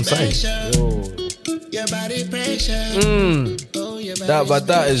 That's what I'm saying. Your body pressure.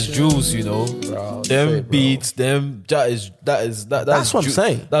 That is juice, Bro, them beats, them that's what I'm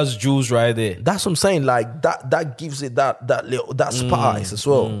saying. That's juice right there. That's what I'm saying. Like that gives it that spice as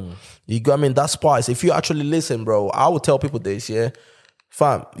well. You got me, that spice. If you actually listen, bro, I would tell people this,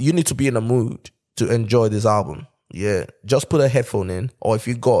 fam, you need to be in a mood to enjoy this album. Yeah, just put a headphone in, or if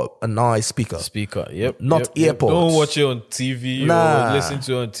you got a nice speaker, not earpods. Don't watch it on TV or listen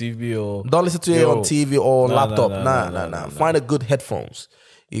to it on TV or don't listen to it on TV or laptop. Nah. Find a good headphones.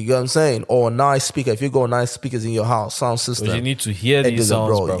 You get what I'm saying, or a nice speaker. If you got nice speakers in your house, sound system, you need to hear these sounds,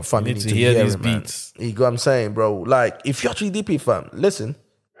 bro. Fam, you need to hear these beats. You get what I'm saying, bro? Like if you're actually DP, fam, listen.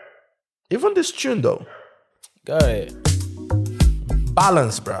 Even this tune though, guy,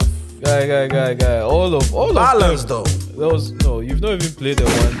 balance, bro. Guy. All of balance them. though. You've not even played the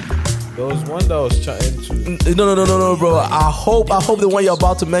one. There was one that I was chatting to. No, bro. I hope the one you're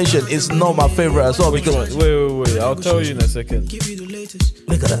about to mention is not my favorite as well. Because wait. I'll tell you in a second.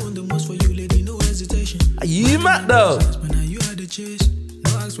 Look at that. Are you mad though?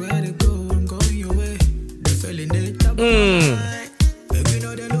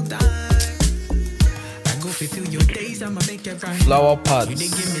 Flower Pots.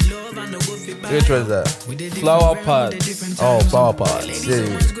 Which one is that? Flower Pots. Oh, Flower Pots. Yeah.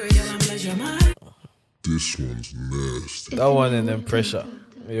 This one's nasty. That one and then Pressure.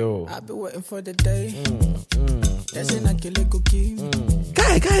 Yo. I've been waiting for the day.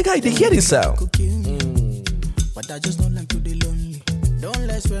 Guy, they hear this sound. But I just don't like to be lonely. Don't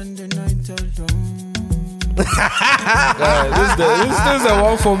let's spend the night alone. This is the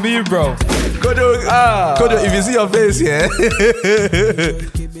one for me, bro. Kodo, if you see your face,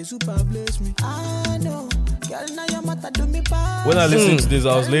 When I listened to this,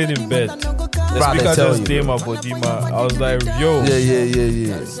 I was laying in bed. The speaker just came up for Dima. I was like, yo.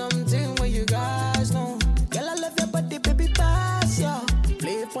 Yeah. Something when you guys know. Girl, I love your body, baby, pass, yo.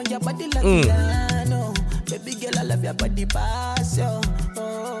 Play on your body like piano. Baby girl, I love your body, pass, yo.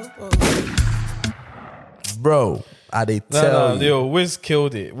 Bro, they tell you. Yo, Wiz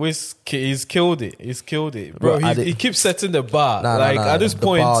killed it. He's killed it. Bro, he keeps setting the bar. At this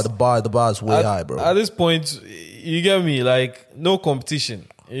point, the bar is way high, bro. At this point, you get me? Like, no competition.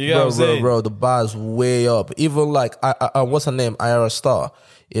 You get what I'm saying? Bro, the bar is way up. Even like, what's her name? Ira Star.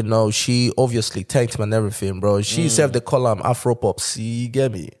 She obviously tanked him and everything, bro. She said they call him Afropop C. You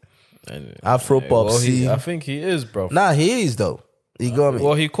get me? Afropop C. I think he is, bro. Nah, he is though. You got me?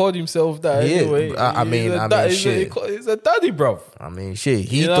 Well, he called himself that anyway. Shit. He's a daddy, bro. I mean,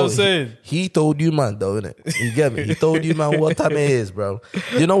 shit. You know what I'm saying? He told you, man, though, innit? You get me? He told you, man, what time it is, bro.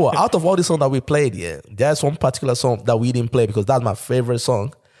 You know what? Out of all the songs that we played, there's one particular song that we didn't play because that's my favorite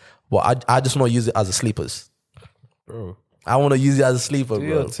song. But I just want to use it as a sleepers. Bro. I want to use it as a sleeper, Do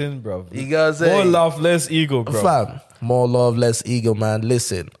bro. your thing, bro. You gotta say. More love, less ego, bro. Fam, more love, less ego, man.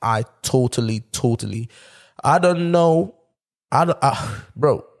 Listen, I totally. I don't know.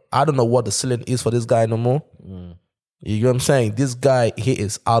 Bro, I don't know what the ceiling is for this guy no more. You get what I'm saying? This guy, he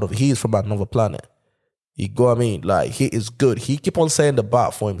is from another planet. You go what I mean? Like, he is good. He keep on saying the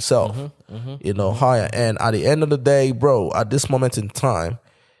bar for himself. You know, higher. And at the end of the day, bro, at this moment in time,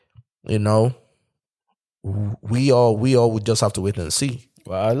 you know, we all would just have to wait and see.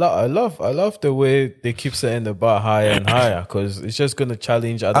 Well, I love the way they keep setting the bar higher and higher, because it's just going to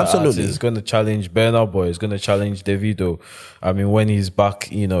challenge other artists. It's going to challenge Burna Boy. It's going to challenge Davido. I mean, when he's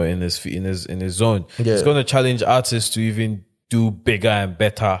back, you know, in his zone, it's going to challenge artists to even do bigger and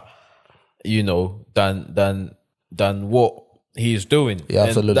better, you know, than what he's doing. Yeah,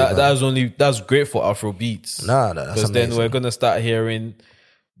 absolutely. And that's great for Afrobeats. That's because amazing. then we're going to start hearing,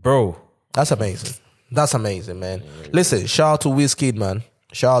 bro. That's amazing. That's amazing, man. Listen, shout out to Wizkid, man.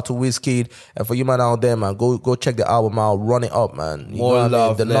 Shout out to Wizkid. And for you man out there, man, go check the album out. Run it up, man. You More know what love, I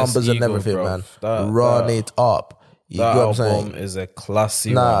mean? The less numbers and ego, everything, bro. man. Run it up. You That know what I'm album saying? is a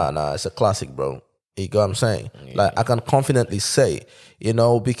classic. Nah, it's a classic, bro. You know what I'm saying? Like, I can confidently say, you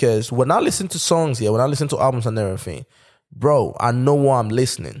know, because when I listen to songs, when I listen to albums and everything, bro, I know why I'm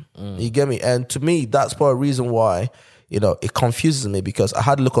listening. You get me? And to me, that's part of the reason why, you know, it confuses me, because I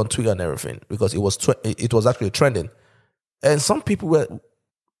had to look on Twitter and everything, because it was actually trending. And some people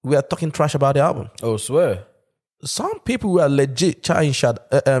were talking trash about the album. Oh, swear. Some people were legit chatting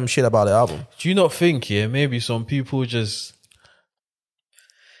shit about the album. Do you not think, maybe some people just,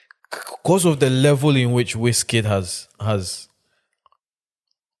 because of the level in which Wizkid has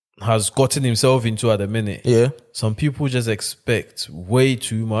gotten himself into at the minute, some people just expect way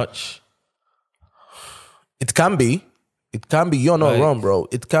too much. It can be. You're not wrong, bro.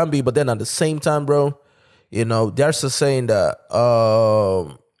 It can be, but then at the same time, bro, you know, there's a saying that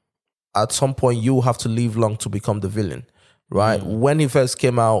at some point you have to live long to become the villain, right? When he first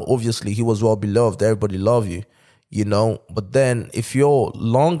came out, obviously he was well beloved. Everybody loved you, you know. But then if you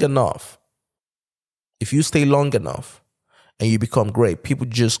stay long enough and you become great, people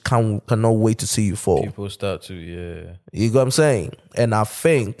just cannot wait to see you fall. People start to, You know what I'm saying? And I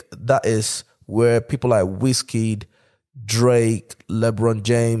think that is where people like Wizkid, Drake, LeBron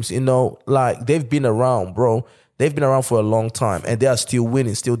James, you know, like, they've been around, bro. They've been around for a long time, and they are still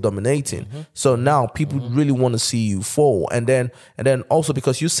winning, still dominating. So now people really want to see you fall. And then also,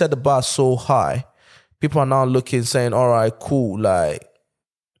 because you set the bar so high, people are now looking, saying, all right, cool, like,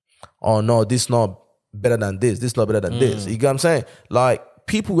 oh no, this not better than this. This not better than this. You get what I'm saying? Like,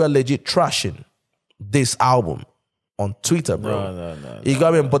 people were legit trashing this album on Twitter, bro. No. You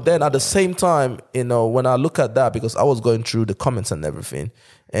got me? But then at the same time, you know, when I look at that, because I was going through the comments and everything,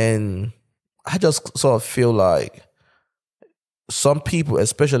 and I just sort of feel like some people,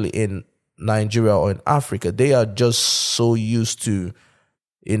 especially in Nigeria or in Africa, they are just so used to,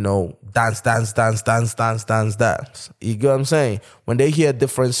 you know, dance. You get what I'm saying? When they hear a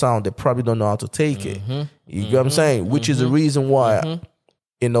different sound, they probably don't know how to take it. You get what I'm saying? Which is the reason why,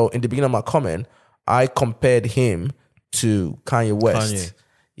 you know, in the beginning of my comment, I compared him to Kanye West.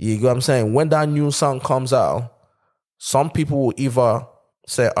 You get what I'm saying? When that new song comes out, some people will either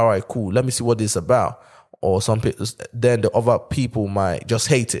say, all right, cool, let me see what this is about. Or some people, then the other people might just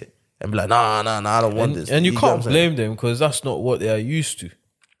hate it and be like, nah, I don't want this. And you can't blame them, because that's not what they are used to.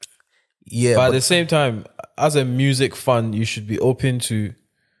 Yeah. But at the same time, as a music fan, you should be open to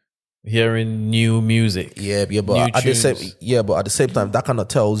hearing new music. Yeah, but at the same time, that kind of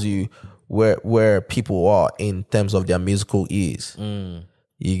tells you where people are in terms of their musical ears.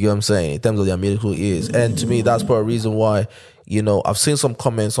 You get what I'm saying? In terms of their musical ears. And to me, that's part of the reason why, you know, I've seen some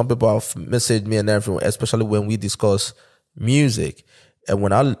comments, some people have messaged me and everything, especially when we discuss music. And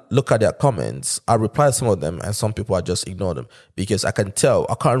when I look at their comments, I reply to some of them, and some people I just ignore them, because I can tell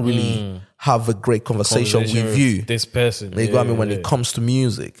I can't really have a great conversation with you, this person. You know what I mean? When it comes to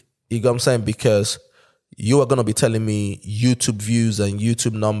music, you know what I'm saying? Because you are going to be telling me YouTube views and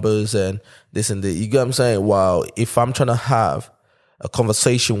YouTube numbers and this and that. You get what I'm saying? Wow, if I'm trying to have a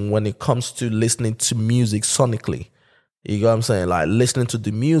conversation when it comes to listening to music sonically, you get what I'm saying? Like, listening to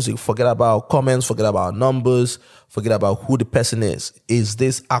the music, forget about comments, forget about numbers, forget about who the person is. Is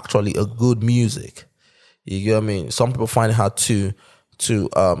this actually a good music? You get what I mean? Some people find it hard to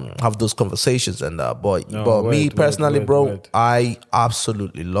have those conversations and that. But me personally, bro, I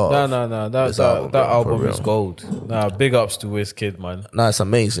absolutely love. No. That album is gold. Nah, big ups to Wizkid, man. Nah, it's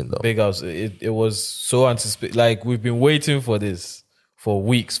amazing though. Big ups. It was so anticipated. Like, we've been waiting for this for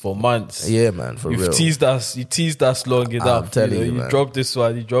weeks, for months. Yeah, man, for real. You teased us long enough. I'm telling you, you man. dropped this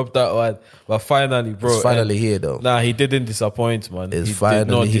one, you dropped that one. But finally, bro. It's finally here though. Nah, he didn't disappoint, man. It's he finally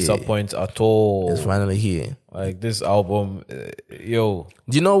did not here. disappoint at all. It's finally here. Like, this album, yo.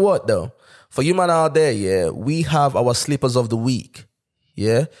 Do you know what though? For you man out there, yeah, we have our sleepers of the week.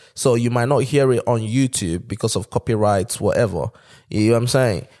 Yeah. So you might not hear it on YouTube because of copyrights, whatever. You know what I'm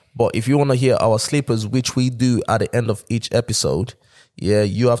saying? But if you want to hear our sleepers, which we do at the end of each episode, yeah,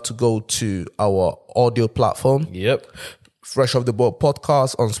 you have to go to our audio platform. Yep. Fresh Off the Boat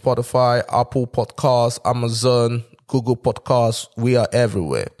Podcast on Spotify, Apple Podcasts, Amazon, Google Podcasts. We are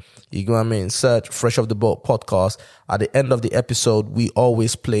everywhere. You know what I mean? Search Fresh Off the Boat Podcast. At the end of the episode, we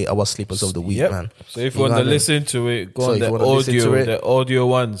always play our sleepers of the week, man. So if you want to listen to it, go on the audio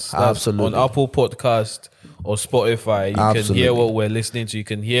ones. That's Absolutely. on Apple Podcast or Spotify. You can hear what we're listening to. You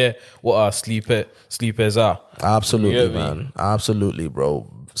can hear what our sleepers are. Absolutely, man. Absolutely, bro.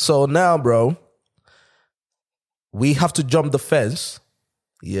 So now, bro, we have to jump the fence.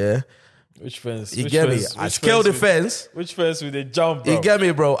 Yeah. Which fence? You get me? I scale the fence. Which fence will they jump, bro? You get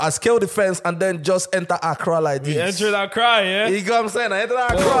me, bro? I scale the fence and then just enter Accra like this. You enter Accra, yeah? You get what I'm saying? I enter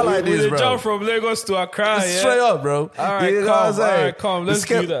Accra like this, bro. Jump from Lagos to Accra, yeah? Straight up, bro. All right, come. Let's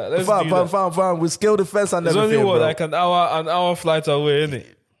do that. Fine. We scale the fence and everything, It's only, bro. like an hour flight away, innit?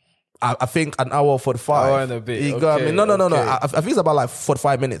 I think an hour 45. Hour and a bit. You got me? No. Okay. I think it's about like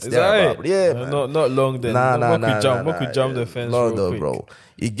 45 minutes. Is that it? Yeah, man. Not long then. Nah. We could jump the fence No, real quick. bro.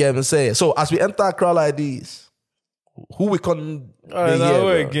 You get me saying? So as we enter Accra like this, who we can All right, be now here,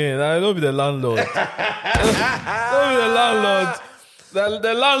 wait bro? again. I don't be the landlord. Don't be the landlord.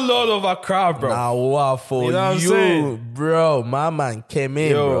 The landlord of Accra, bro. Now what for You know what I'm saying? bro? My man came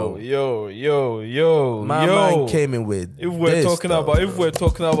in, bro. My man came in with. If we're this talking stuff,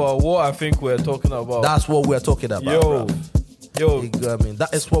 about what I think we're talking about, that's what we're talking about, bro. yo, You get me?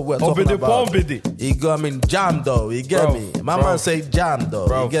 That is what we're talking about. You get me? Jam though. You get Bro, me? My bro. man say jam though.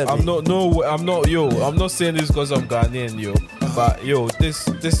 bro. You get me? I'm not saying this because I'm Ghanaian, yo. But yo, this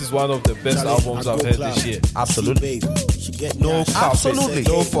is one of the best albums I've heard this year. Absolutely. No cap. Absolutely.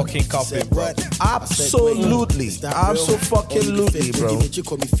 No fucking capping, bro. Absolutely. Absolutely, bro.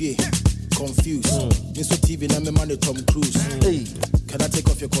 Confused. This TV now me man Tom Cruise. Hey. Can I take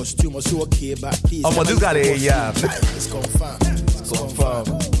off your costume? Or so okay, but please. Oh, but this guy there, yeah. It's confirmed.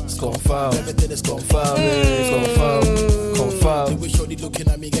 It's confirmed. Everything is confirmed. Confirmed. The way shorty looking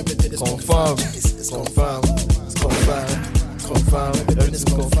at me, everything is Confirmed. It's confirmed. It's confirmed. Everything is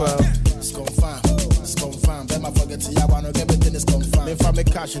confirmed. It's confirmed. It's confirmed. Then I forget to ya wanna everything is confirmed. Me for me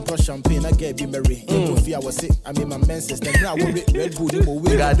cash and crush champagne, I get be merry. I was sick, I mean my menses. Then I will Red Bull, you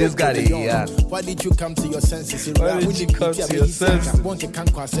will. Got this guy there, yeah. Why did you come to your senses? Why did you come to your senses? I want to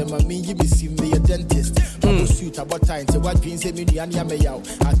can't cross him. I mean, you be seeing me a dentist. I was suit about time to what dreams say me and ya me out.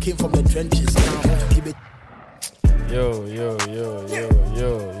 I came from the trenches. Now, give it.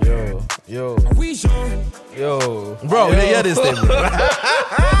 Yo. Bro, you didn't hear this thing, bro.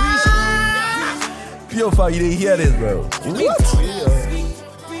 Yo, fuck, you didn't hear this, bro.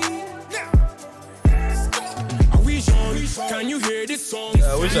 Can you hear this song?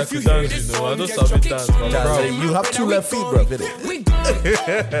 I wish I could dance, you know. I don't stop it dance, but Bro, bro. you have two left feet, bro. Feel it. We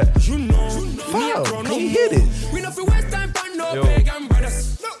gone. You know. Wow, can you hear this? We not fi waste time for no Yo. pagan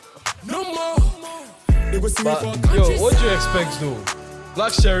brothers. No more. They will see me But for yo, countries. what do you expect though?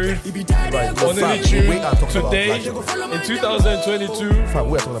 Black Sheriff He be dead, Right, they go on the Fam, tune we are talking about today Black in 2022. Fam,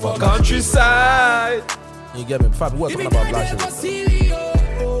 we're talking about Black Countryside. You get me? Fam, we're talking about Black Sheriff.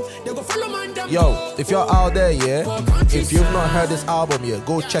 Yo, if you're out there, yeah, if you've not heard this album yet,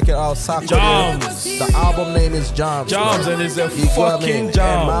 go check it out. Jams. The album name is Jams. Jams, bro. and it's a You go what I fucking mean?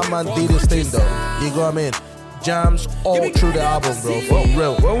 jam. And my man did his thing though. You go what I mean? Jams all through the album, bro. For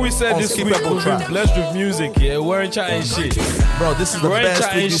real. When we said this week Unskippable we've been track. blessed with music, yeah, we're in chatting shit. Bro, this is the We're best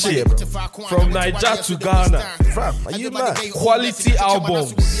chatting week this shit. year, bro. From Niger to Ghana. Fam, are you mad? Quality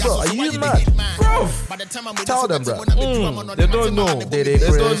albums. Bro, are you mad? Bro, Tell them, bro. they don't know. They They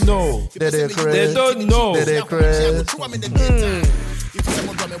Chris. don't know. They They Chris. don't know. They Chris.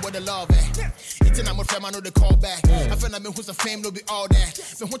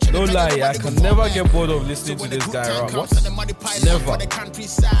 No lie, I can never get bored of listening to this guy rap. What? Never.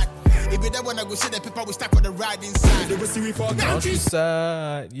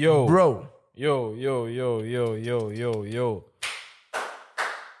 Countryside. Yo. Bro, Yo.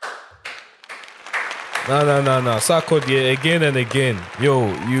 No. Sarkodie again and again. Yo,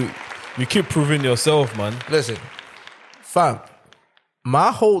 you keep proving yourself, man. listen. Fam,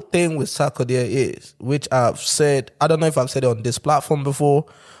 my whole thing with Sarkodie is, which I've said, I don't know if I've said it on this platform before,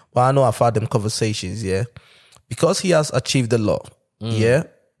 but I know I've had them conversations, yeah. Because he has achieved a lot, yeah.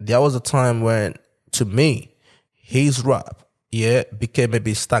 There was a time when, to me, his rap, yeah, became a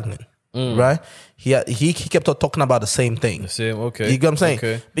bit stagnant, right? He kept on talking about the same thing. Same, okay. You get what I'm saying?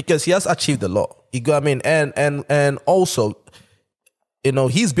 Okay. Because he has achieved a lot. You get what I mean? And also, you know,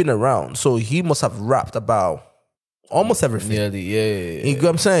 he's been around, so he must have rapped about almost everything. Yeah. You get what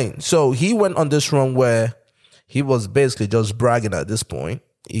I'm saying? So he went on this run where he was basically just bragging at this point.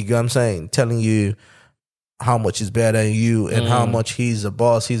 You get what I'm saying? Telling you how much he's better than you and how much he's a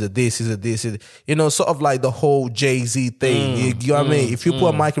boss, he's a this, he's a this. You know, sort of like the whole Jay-Z thing. You get what I mean? If you put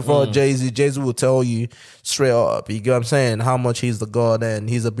a microphone on Jay-Z will tell you straight up, you get what I'm saying, how much he's the god and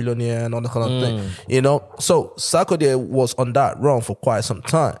he's a billionaire and all that kind of thing. You know? So Sarkodie was on that run for quite some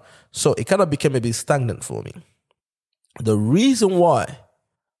time. So it kind of became a bit stagnant for me. The reason why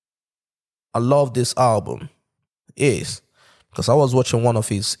I love this album is because I was watching one of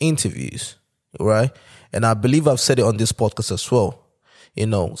his interviews, right? And I believe I've said it on this podcast as well. You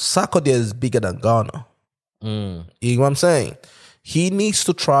know, Sarkodie is bigger than Ghana. You know what I'm saying? He needs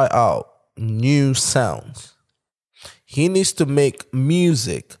to try out new sounds. He needs to make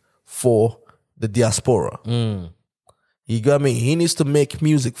music for the diaspora. You get what I mean? He needs to make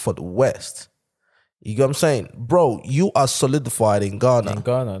music for the West. You get what I'm saying? Bro, you are solidified in Ghana. In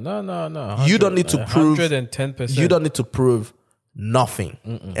Ghana. No. You don't need to prove 110%. You don't need to prove nothing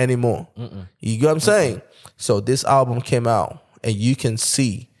anymore. You get what I'm saying? So this album came out and you can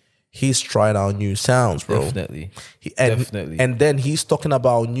see he's trying out new sounds, bro. Definitely. Definitely. And then he's talking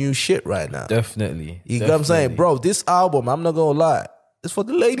about new shit right now. Definitely. You get what I'm saying? Bro, this album, I'm not gonna lie, it's for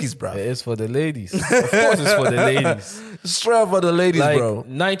the ladies, bro. It is for the ladies. Of course it's for the ladies. Straight up for the ladies, Like bro.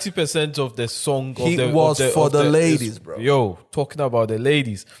 90% of the song He was for the ladies, bro. Yo, talking about the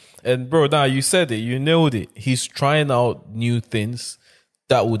ladies. And bro, now you said it, you nailed it. He's trying out new things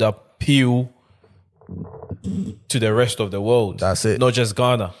that would appeal to the rest of the world. That's it. Not just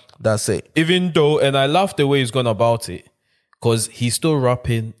Ghana. That's it. Even though, and I love the way he's gone about it, because he's still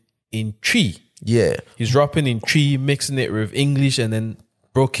rapping in Tree. Yeah. He's rapping in Tree, mixing it with English and then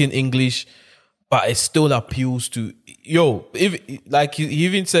broken English, but it still appeals to if he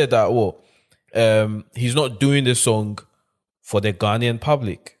even said that he's not doing the song for the Ghanaian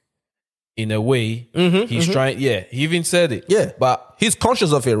public. In a way, he's trying. Yeah, he even said it. Yeah. but He's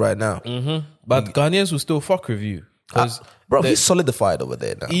conscious of it right now. but Ghanaians will still fuck with you because Bro, he's solidified over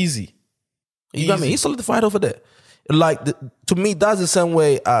there now. easy. You know what I mean? He's solidified over there. Like, to me, that's the same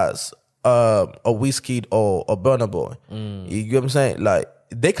way as a Wizkid or a Burna Boy. You get what I'm saying? Like,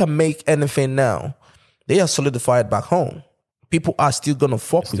 they can make anything now. They are solidified back home. People are still gonna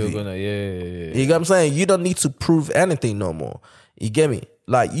fuck with you. Yeah. You get what I'm saying? You don't need to prove anything no more. You get me?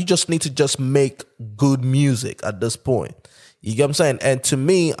 Like, you just need to just make good music at this point. You get what I'm saying? And to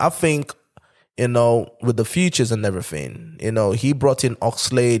me, I think, you know, with the features and everything, you know, he brought in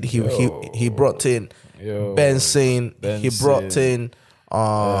Oxlade, he brought in Benson, he brought in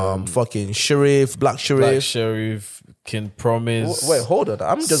fucking Sharif, Black Sharif. Black Sharif, King Promise. Wait, hold on.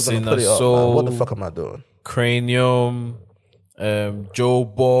 I'm just gonna put it up. Man. What the fuck am I doing? Cranium, Joe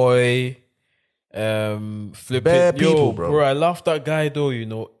Boy, Flip Bare It. people, bro. I love that guy though, you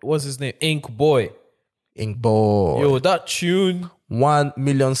know. What's his name? Ink Boy. Ink Boy. Yo, that tune. 1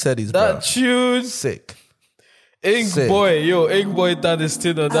 million cities, bro. That tune. Sick. Ink Sick. Boy. Yo, Ink Boy done his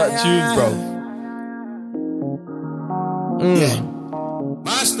thing on that tune, bro.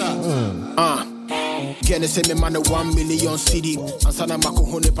 Master. Can say me man 1 million CD. Ansana mako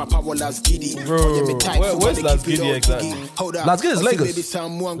hone papa was giddy. Bro, where's Las Giddy exactly? Las Giddy is Lagos.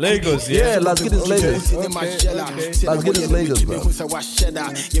 Lagos, Yeah, Las Giddy is Lagos. Las Las Giddy is Lagos, bro.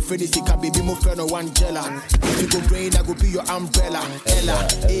 Your friend is can be more friend one jella. If you go brain, I go be your umbrella. Ella,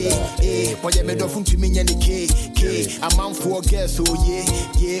 but you made off to me any K. A man for girls, so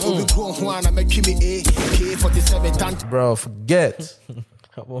yeah. Obi grown one, I make me K47 tant. Bro, forget.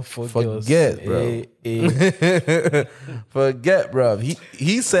 Forget, bro. Forget, bro.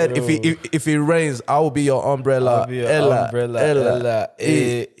 He said if it rains, I will be your umbrella. Ella.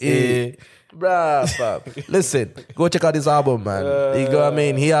 Bruh, fam. Listen, go check out this album, man. You know what I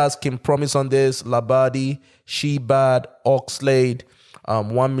mean? He has King Promise on this, Labadi, She Bad, Oxlade,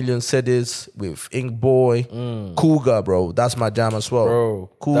 1 million cities with Ink Boy, Cougar, bro. That's my jam as well. Bro,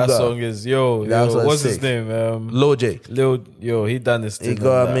 Cougar. that song is what's his name? Lil J. He done his thing. You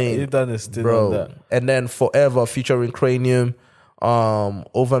know what I mean? He done his thing, bro. on that. And then Forever featuring Cranium,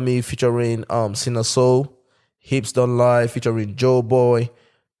 Over Me featuring Sinner Soul, Hips Don't Lie featuring Joe Boy,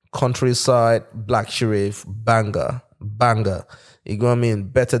 Countryside, Black Sharif, banger. You know what I mean?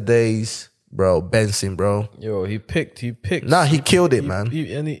 Better Days, bro. Benson, bro. Yo, he picked. Nah, he killed it, man.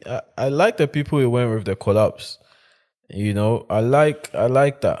 I like the people he went with the collabs. You know, I like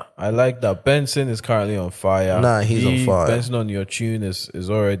that. I like that. Benson is currently on fire. Nah, he's on fire. Benson on your tune is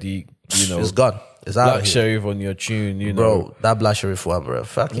already, you know, It's gone. It's out Black of here. Sheriff on your tune, you know. Bro, that Black Sharif one, bro.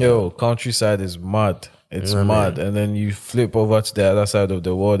 Fuck Yo, Countryside is mad. It's You know what I mad. And then you flip over to the other side of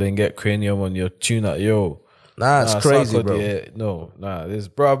the world and get Cranium on your tune. Yo, Nah, it's crazy, Sarkodie, bro. Yeah, no, nah. This,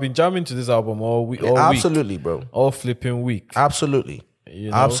 bro, I've been jamming to this album all week. All Absolutely, week, bro. all flipping week. Absolutely.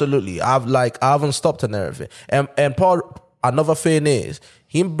 You know? Absolutely. I haven't stopped and everything. And Paul, another thing is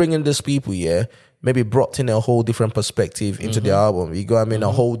him bringing these people, maybe brought in a whole different perspective into the album. You go, I mean, a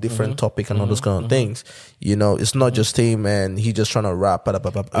whole different topic and all those kind of things. You know, it's not just him and he just trying to rap.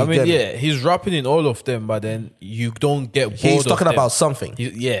 I mean, he's rapping in all of them, but then you don't get bored. He's talking of them. about something.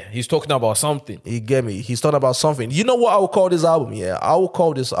 He's talking about something. You get me? He's talking about something. You know what I would call this album? I will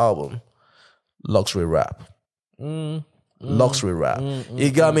call this album luxury rap. Luxury rap. You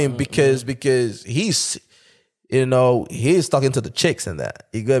got me? Because he's, you know, he's talking to the chicks and that.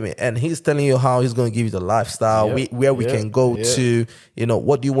 You get me? And he's telling you how he's going to give you the lifestyle, where we can go to, you know,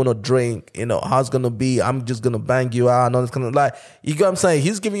 what do you want to drink, you know, how it's going to be. I'm just going to bang you out and all this kind of, like, you get what I'm saying?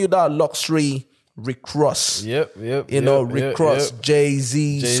 He's giving you that luxury Rick Ross. You know, Rick Ross,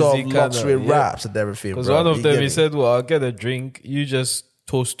 Jay-Z, soft luxury raps and everything. Because one of them, he said, well, I'll get a drink. You just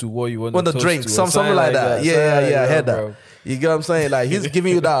toast to what you want to drink, to. Something like that. Yeah, I heard that. Bro. You get what I'm saying? Like, he's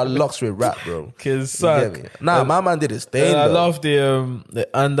giving you that luxury rap, bro. Nah, my man did his thing. I love the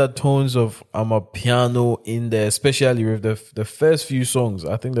undertones of Amapiano in there, especially with the first few songs.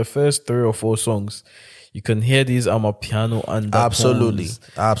 I think the first 3 or 4 songs, you can hear these Amapiano undertones.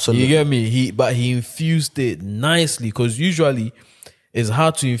 Absolutely. You get me? But he infused it nicely, because usually it's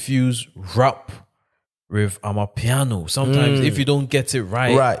hard to infuse rap with Amapiano. Sometimes if you don't get it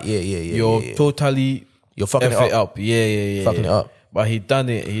right, you're totally... You're fucking it up. Fucking it up. But he done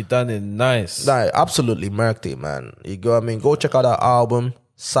it nice. Nah, absolutely murked it, man. You go, I mean, go check out that album,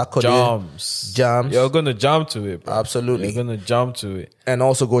 Sarkodie. Jams. You're gonna jam to it, bro. Absolutely. You're gonna jam to it. And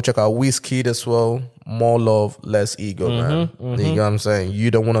also go check out Wizkid as well. More Love, Less Ego, man. You know what I'm saying? You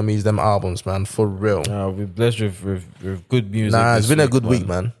don't want to miss them albums, man. For real. We're blessed with good music. Nah, it's been a good week,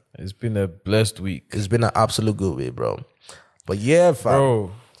 man. It's been a blessed week. It's been an absolute good week, bro. But yeah, fam.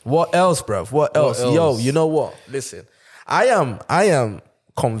 Bro. What else, bro? What else? Yo, you know what? Listen, I am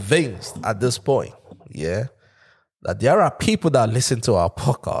convinced at this point, that there are people that listen to our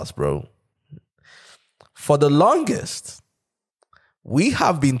podcast, bro. For the longest, we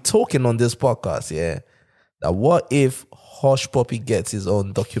have been talking on this podcast, that what if Hush Puppy gets his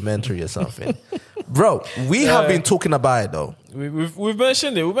own documentary or something? Bro, we have been talking about it though. We've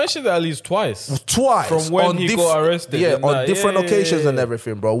mentioned it. We mentioned it at least twice. From when he got arrested. Yeah, on different occasions and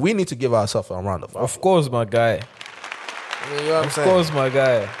everything, bro. We need to give ourselves a round of applause. Of course, my guy. You know what I'm saying? Of course, my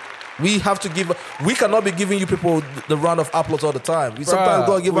guy. We have to give. We cannot be giving you people the round of applause all the time. We sometimes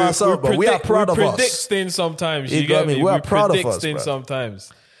gotta give ourselves, but we are proud of us. We predict things sometimes. You get me? We are proud of us, things bro.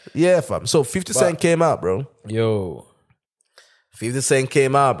 Sometimes. Yeah, fam. So 50 Cent came out, bro. Yo, 50 Cent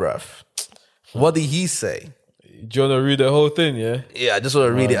came out, bro. What did he say? Do you want to read the whole thing? Yeah. Yeah, I just want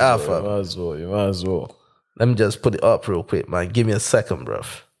to read it out, fam. You might as well. Let me just put it up real quick, man. Give me a second, bro.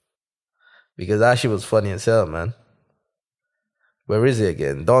 Because that shit was funny as hell, man. Where is it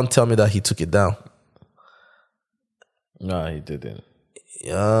again? Don't tell me that he took it down. Nah, he didn't.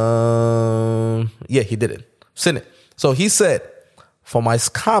 Yeah, he didn't. Seen it. So he said, for my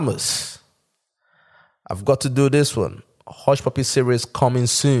scammers, I've got to do this one. Hush Puppy series coming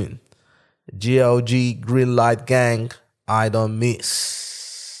soon. GLG, Green Light Gang, I don't miss.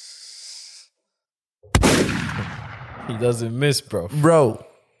 He doesn't miss, bro. Bro,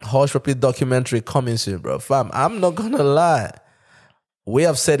 Hush Puppy documentary coming soon, bro. Fam, I'm not gonna lie. We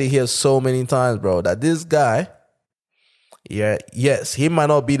have said it here so many times, bro, that this guy, yes, he might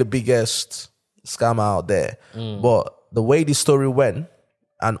not be the biggest scammer out there, but the way the story went,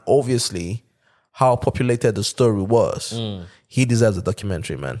 and obviously how populated the story was, he deserves a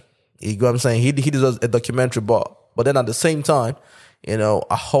documentary, man. You know what I'm saying? He deserves a documentary, but then at the same time, you know,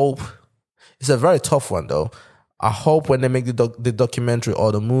 I hope, it's a very tough one though. I hope when they make the documentary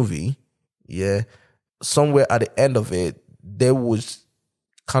or the movie, somewhere at the end of it, they would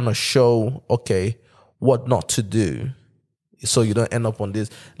kind of show, okay, what not to do, so you don't end up on this,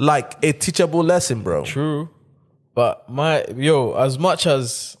 like a teachable lesson, bro. True, but as much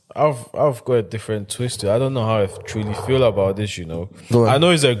as I've got a different twist to it, I don't know how I truly feel about this. You know, I know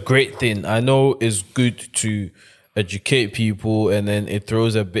it's a great thing. I know it's good to educate people, and then it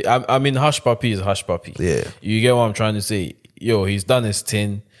throws a bit. I mean, Hush Puppy is Hush Puppy. Yeah, you get what I'm trying to say. Yo, he's done his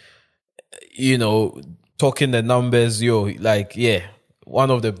thing. You know, talking the numbers.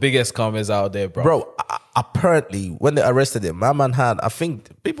 One of the biggest scammers out there, bro. Bro, apparently, when they arrested him, my man had, I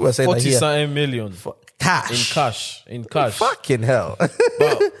think people were saying 40-something million cash. In cash. Fucking hell.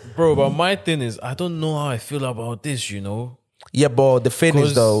 but my thing is, I don't know how I feel about this, you know? Yeah, but the thing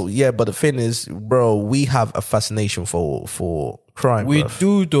is, bro, we have a fascination for crime. We bruv.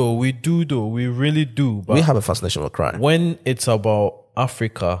 do though. We really do. But We have a fascination with crime. when it's about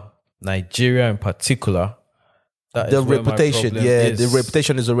Africa, Nigeria in particular, that The is where my reputation, problem yeah, is. the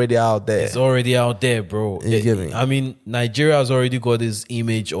reputation is already out there. It's already out there, bro. You get me? I mean, Nigeria has already got this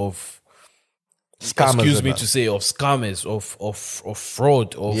image of Scammers excuse and me that. to say, of scammers, of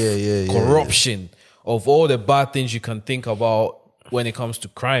fraud, of Yeah, corruption, of all the bad things you can think about when it comes to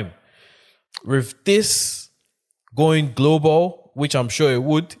crime. With this going global, which I'm sure it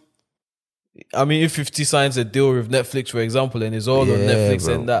would. I mean, if 50 signs a deal with Netflix, for example, and it's all on Yeah, Netflix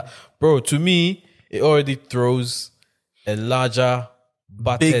bro. and that, bro, to me, it already throws a larger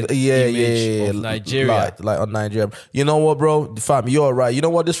battered image of Nigeria. like on Nigeria. You know what, bro? Fam, you're right. You know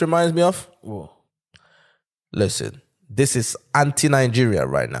what this reminds me of? Whoa. Listen, this is anti-Nigeria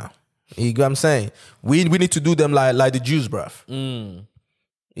right now. You get what I'm saying? We need to do them like the Jews, bruv.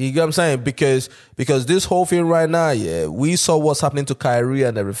 You get what I'm saying? Because this whole thing right now, yeah, we saw what's happening to Kyrie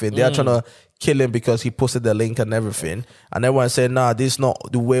and everything. They are trying to kill him because he posted the link and everything. And everyone said, nah, this is not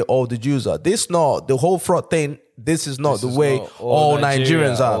the way all the Jews are. This not the whole fraud thing. This is not This the is way not all Nigeria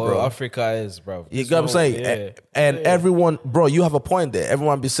Nigerians are, or bro. Africa is, bro. You get what I'm saying? And everyone, bro, you have a point there.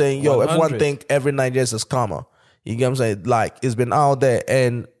 Everyone be saying, yo, 100. everyone think every Nigerian is a scammer. You get what I'm saying? Like, it's been out there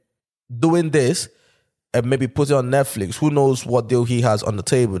and doing this and maybe put it on Netflix. Who knows what deal he has on the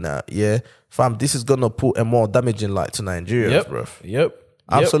table now? Yeah. Fam, this is going to put a more damaging light to Nigeria, bro. Yep.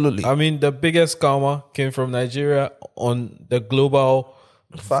 Absolutely. I mean, the biggest scammer came from Nigeria on the global,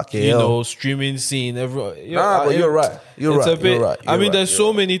 Fuck you know, streaming scene. Everyone, Nah, but you're right. You're it's right. a bit. You're right. I You're mean, right. there's You're so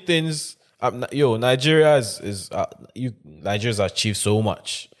right. many things. Nigeria Nigeria's achieved so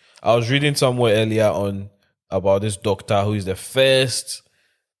much. I was reading somewhere earlier on about this doctor who is the first.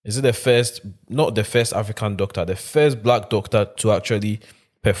 Is it the first? Not the first African doctor. The first black doctor to actually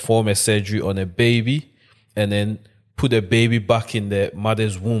perform a surgery on a baby and then put the baby back in the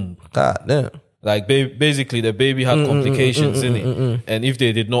mother's womb. God damn. Like basically, the baby had complications in it, and if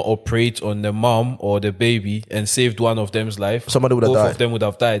they did not operate on the mom or the baby and saved one of them's life, Somebody would have both died. of them would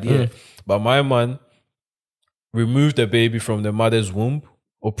have died. Yeah, but my man removed the baby from the mother's womb,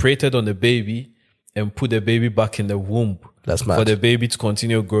 operated on the baby, and put the baby back in the womb. That's mad. For the baby to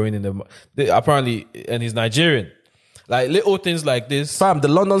continue growing in apparently, and he's Nigerian. Like little things like this. Fam, the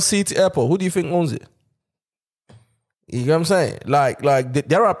London City Airport, who do you think owns it? You get what I'm saying? Like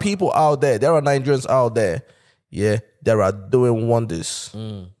there are people out there, there are Nigerians out there, yeah, that are doing wonders.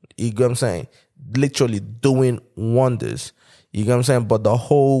 You get what I'm saying? Literally doing wonders. You get what I'm saying? But the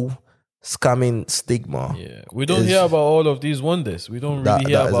whole scamming stigma. Yeah, we don't hear about all of these wonders. We don't really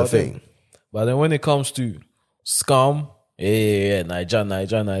hear that is about a thing. them. But then when it comes to scam,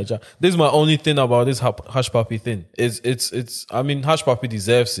 Niger. This is my only thing about this Hush Puppy thing. It's. I mean, Hush Puppy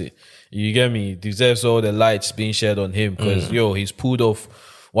deserves it. You get me? Deserves all the lights being shed on him because he's pulled off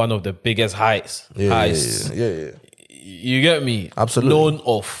one of the biggest heists. Yeah. You get me? Absolutely. Known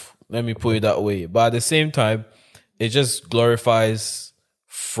of. Let me put it that way. But at the same time, it just glorifies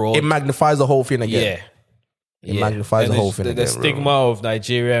fraud. It magnifies the whole thing again. Yeah. It magnifies And the whole it's thing the again, bro. stigma of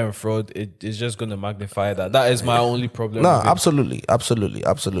Nigeria and fraud, it is just going to magnify that. That is my only problem. No, with it.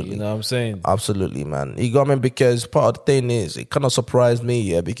 absolutely. You know what I'm saying? Absolutely, man. You got me? Because part of the thing is, it kind of surprised me,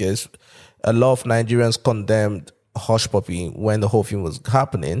 yeah, because a lot of Nigerians condemned Hush Puppy when the whole thing was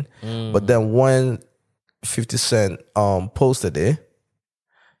happening. But then when 50 Cent posted it,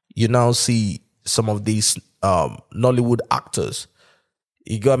 you now see some of these Nollywood actors,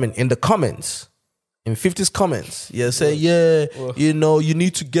 you got me, in the comments. In 50's comments, say, you know, you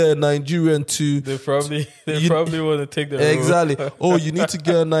need to get a Nigerian to... They probably You- want to take the role. Exactly. Oh, you need to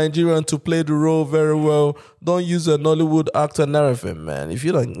get a Nigerian to play the role very well. Don't use a Nollywood actor and everything, man. If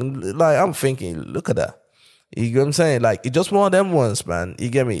you like, I'm thinking, look at that. You get what I'm saying? Like, it's just one of them ones, man. You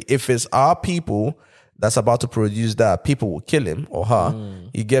get me? If it's our people that's about to produce that, people will kill him or her.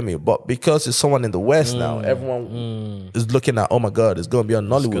 You get me? But because it's someone in the West now, everyone is looking at, oh my God, it's going to be on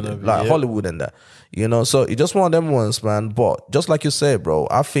Nollywood, like Hollywood and that. You know, so it's just one of them ones, man. But just like you said, bro,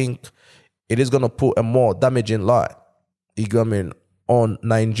 I think it is going to put a more damaging light, you get what I mean, on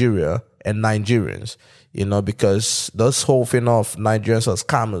Nigeria and Nigerians, you know, because this whole thing of Nigerians are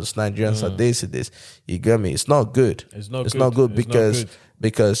scammers, Nigerians are this, you get me? It's not good. It's not It's good. not good It's not because good.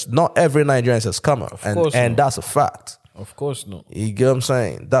 because not every Nigerian is a scammer, course and not. that's a fact. Of course not. You get what I'm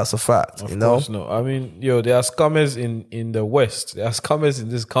saying? That's a fact. You know, Of course not. I mean, there are scammers in the West. There are scammers in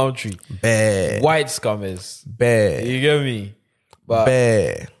this country. bad, White scammers. bad, You get me? But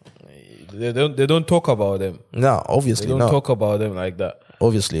bad. they don't talk about them. No, They obviously don't not. talk about them like that.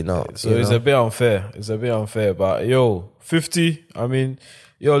 Obviously not. So you it's know? a bit unfair. But 50, I mean,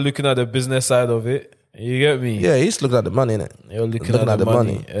 you're looking at the business side of it. You get me? Yeah, he's looking at the money, innit? You're looking at the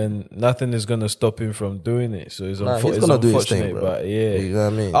money, and nothing is gonna stop him from doing it. So it's, He's gonna do his thing, bro. But yeah, You know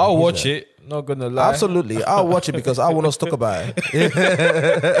what I mean? I'll He's watch it. Not gonna lie. Absolutely. I'll watch it because I want us to talk about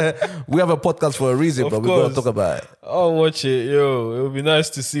it. We have a podcast for a reason, but we're going to course. talk about it. I'll watch it, yo. It would be nice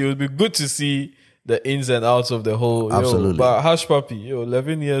to see. It would be good to see the ins and outs of the whole. Yo. Absolutely. But Hush Puppy, yo,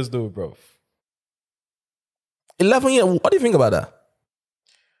 11 years though, bro. 11 years. What do you think about that?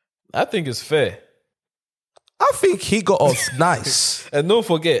 I think it's fair. I think he got off nice. And don't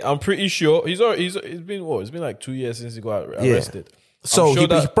forget, I'm pretty sure he's been what? It's been like 2 years since he got arrested. So I'm sure he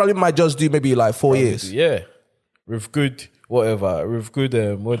that- probably might just do maybe like 4 years. Yeah, with good whatever, with good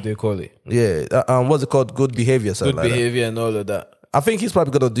what they call it, Yeah. What's it called? Good behavior. Something good like that. behavior and all of that. I think he's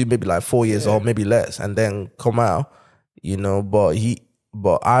probably gonna do maybe like 4 years or maybe less, and then come out. You know,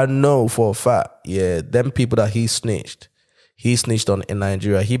 but I know for a fact, yeah, them people that he snitched on in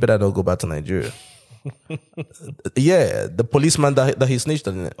Nigeria. He better not go back to Nigeria. Yeah, the policeman that he snitched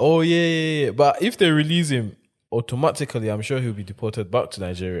on. Oh yeah. But if they release him automatically, I'm sure he'll be deported back to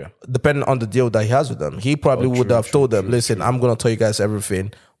Nigeria. Depending on the deal that he has with them, he probably would have told them, "Listen, I'm gonna tell you guys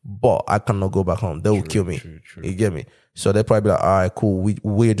everything, but I cannot go back home. They will kill me." You get me? So they're probably like, "All right, cool.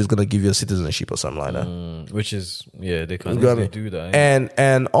 We're just gonna give you a citizenship or something like that." Which is they can You get easily me? do that. eh?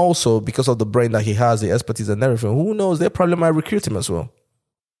 And also because of the brain that he has, the expertise and everything, who knows? They probably might recruit him as well.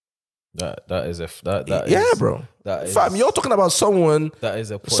 That is Yeah, bro. That is, Fam, you're talking about someone that is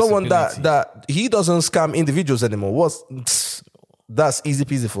a someone possibility. that he doesn't scam individuals anymore. That's easy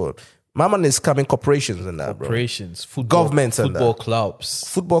peasy for him. My man is scamming corporations and that, bro. Operations, football, Governments and football that. clubs.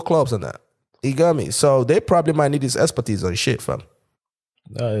 Football clubs and that. You got me? So they probably might need his expertise on shit, fam.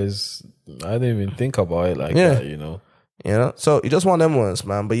 That is, I didn't even think about it like Yeah. that. You know. You know? So you just want them ones,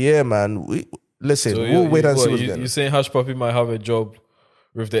 man. But yeah, man, listen, we'll wait and see what's going on. You saying Hush Puppy might have a job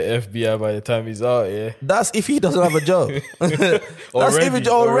with the FBI by the time he's out? Yeah. That's if he doesn't have a job. That's if he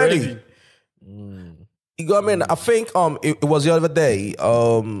already. You got me? I think it was the other day.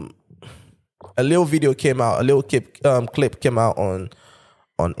 A little video came out, a little clip came out on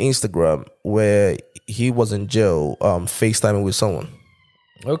Instagram where he was in jail, FaceTiming with someone.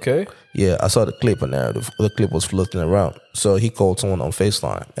 Okay. Yeah, I saw the clip and there. The clip was floating around. So he called someone on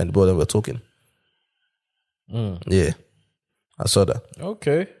FaceTime and both of them were talking. Yeah, I saw that.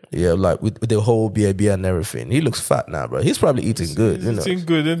 Okay. Yeah, like with the whole BAB and everything. He looks fat now, bro. He's probably eating good, you know. Eating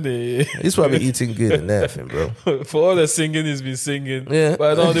good, isn't he? He's probably eating good and everything, bro. For all the singing he's been singing. Yeah.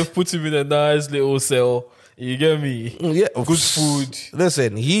 But now they've put him in a nice little cell. You get me? Yeah, Good food.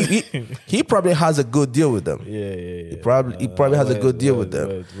 Listen, he probably has a good deal with them. Yeah. He probably has a good deal with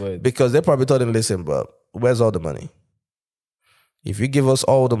them Word. because they probably told him, "Listen, bro, where's all the money? If you give us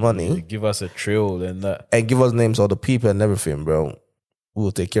all the money Give us a trail and that. and give us names of the people and everything, bro,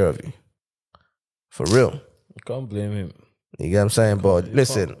 we'll take care of you. For real." Can't blame him. You get what I'm saying? But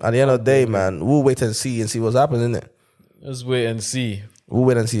listen, at the end of the day, man, we'll wait and see what's happening, innit? Let's wait and see. We'll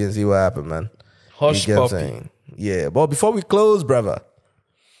wait and see what happens, man. Hush You get what I'm Puppy. saying? Yeah, but before we close, brother,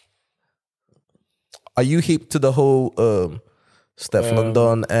 are you hip to the whole Steph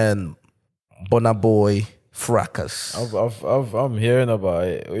London and Burna Boy fracas? I'm hearing about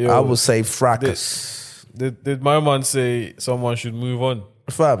it. Yo, I would say fracas. Did my man say someone should move on?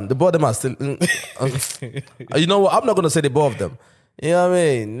 Fam, the both of them are still. You know what? I'm not gonna say the both of them. You know what I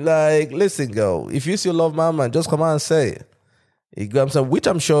mean? Like, listen, girl. If you still love my man, just come out and say it. You get what I'm saying? Which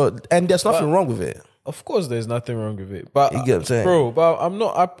I'm sure, and there's nothing wrong with it. Of course, there's nothing wrong with it. But You get what I'm saying? bro, but I'm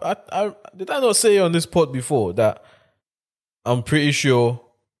not. I did I not say on this pod before that I'm pretty sure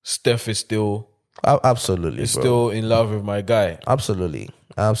Steph is still Absolutely, bro. still in love with my guy. Absolutely.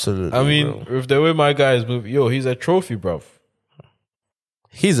 I mean, bro. with the way my guy is moving, yo, he's a trophy, bro.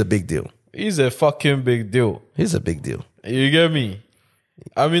 He's a big deal. He's a fucking big deal. He's a big deal. You get me?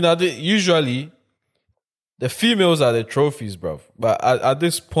 I mean, usually the females are the trophies, bro. But at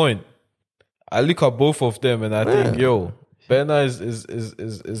this point, I look at both of them and I think, yo, Benna is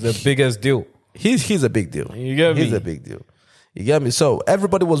the biggest deal. He's a big deal. You get me? He's a big deal. You get me? So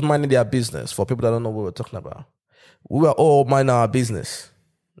everybody was minding their business. For people that don't know what we're talking about, we were all minding our business.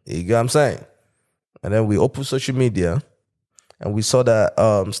 You get what I'm saying? And then we opened social media and we saw that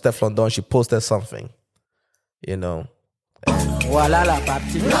Steph London, she posted something, you know. Voilà la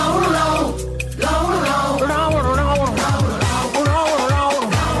partie.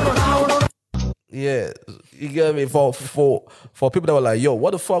 Yeah, you get me? For people that were like, yo,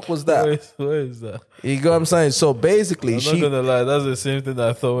 what the fuck was that? What is that? You get what I'm saying? So basically, I'm not gonna lie, that's the same thing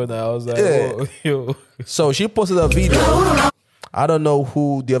I thought when I was like, Yeah. oh, yo. So she posted a video. I don't know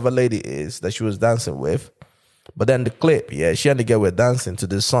who the other lady is that she was dancing with, but then the clip, yeah, she and the girl were dancing to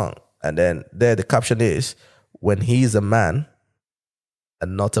this song, And then there the caption is, when he's a man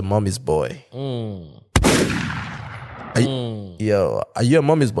and not a mommy's boy. Yo, are you a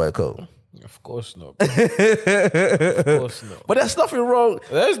mommy's boy, Cole? Of course not. Bro. Of course not. But there's nothing wrong.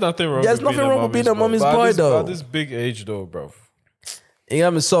 There's nothing wrong. There's nothing wrong with being a mommy's boy, though. At this big age, though, bro. You know what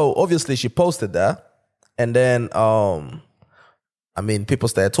I mean? So obviously she posted that, and then people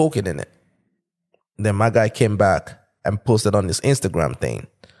started talking in it. Then my guy came back and posted on his Instagram thing,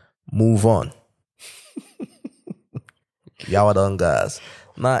 move on. Y'all done, guys.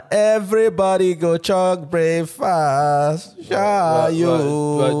 Now everybody go chug breakfast. Do you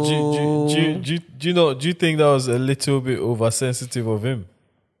think that was a little bit oversensitive of him?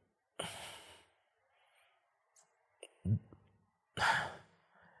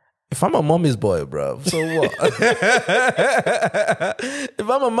 If I'm a mommy's boy, bro, so what? If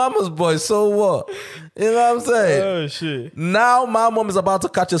I'm a mama's boy, so what? You know what I'm saying? Oh, shit. Now my mom is about to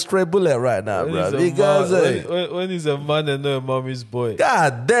catch a stray bullet right now, bro. Because when he's a man and not a mommy's boy.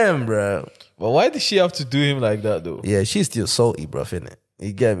 God damn, bro. But why did she have to do him like that, though? Yeah, she's still salty, bro, innit?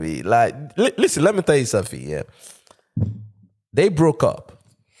 You get me? Like, listen, let me tell you something, yeah. They broke up.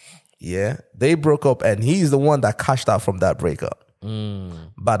 Yeah, they broke up, and he's the one that cashed out from that breakup.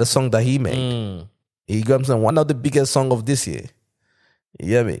 By the song that he made. You get what I'm saying? One of the biggest songs of this year. You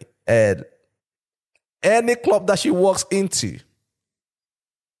get me? And any club that she walks into,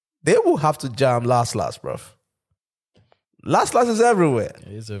 they will have to jam Last, bro. Last is everywhere.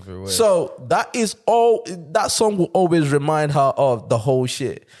 It is everywhere. So that song will always remind her of the whole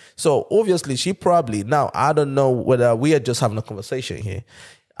shit. So obviously she probably, now I don't know whether we are just having a conversation here.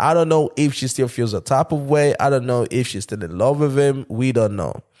 I don't know if she still feels a type of way. I don't know if she's still in love with him. We don't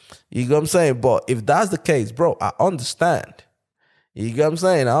know. You get what I'm saying? But if that's the case, bro, I understand. You get what I'm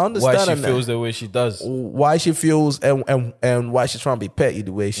saying? I understand why she feels the way she does. Why she feels and why she's trying to be petty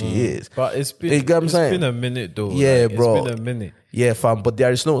the way she is. But it's been, you get what I'm saying? Been a minute though. Yeah, like, bro. It's been a minute. Yeah, fam. But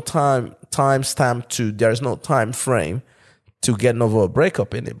there is no time frame to get over a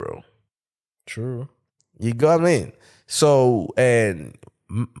breakup in it, bro. True. You get what I mean? So, and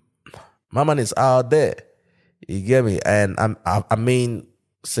my man is out there. You get me? And I mean,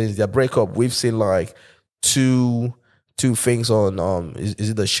 since their breakup, we've seen like two things on is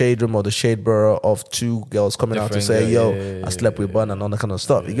it the Shade Room or the Shade Borough of two girls coming out to say, I slept with one and all that kind of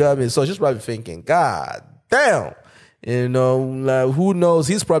stuff. You get what I mean? So she's probably thinking, God damn, you know, like who knows?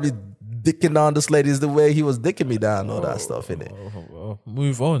 He's probably dicking down this lady the way he was dicking me down, all that stuff in it.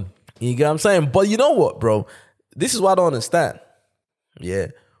 Move on. You get what I'm saying? But you know what, bro? This is what I don't understand. Yeah.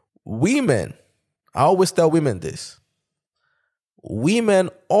 Women, I always tell women this. Women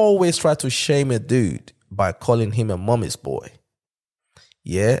always try to shame a dude by calling him a mommy's boy.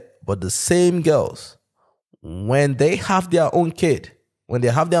 Yeah. But the same girls, when they have their own kid, when they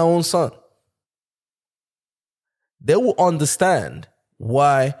have their own son, they will understand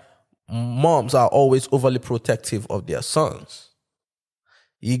why moms are always overly protective of their sons.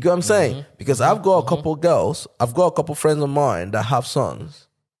 You get what I'm saying? Because I've got a couple girls, I've got a couple friends of mine that have sons.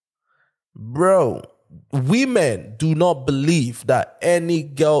 Bro, women do not believe that any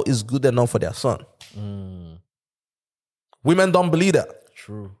girl is good enough for their son. Women don't believe that.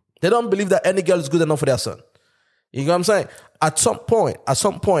 True. They don't believe that any girl is good enough for their son. You know what I'm saying? At some point,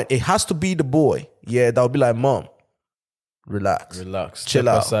 it has to be the boy. Yeah, that will be like, Mom, relax. Chill Step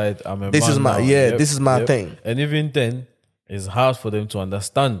out. aside. I'm a This man is my now. this is my thing. And even then, it's hard for them to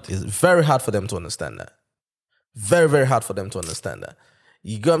understand. It's very hard for them to understand that. Very, very hard for them to understand that.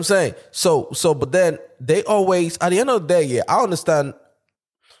 You get what I'm saying? So, but then they always, at the end of the day, yeah, I understand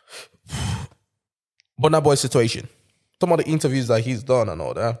Burna Boy's situation. Some of the interviews that he's done and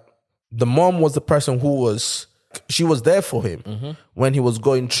all that. The mom was the person she was there for him when he was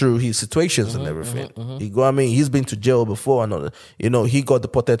going through his situations and everything. You get what I mean? He's been to jail before and all that. You know, he got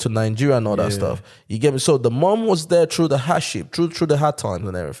deported to Nigeria and all that stuff. You get me? So the mom was there through the hardship, through the hard times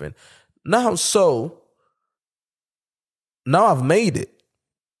and everything. Now I've made it.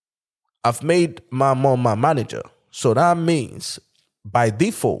 I've made my mom my manager. So that means by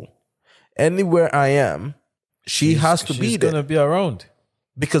default, anywhere I am, she has to be there. She's going to be around.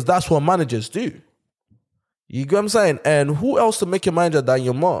 Because that's what managers do. You get what I'm saying? And who else to make your manager than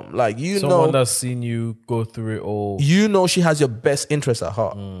your mom? Like, someone that's seen you go through it all. You know she has your best interest at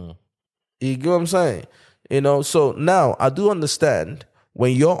heart. You get what I'm saying? You know, so now I do understand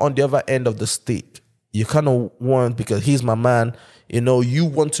when you're on the other end of the stick, you kind of want, because he's my man, you know, you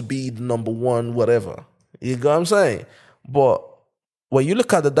want to be the number one, whatever. You get what I'm saying? But when you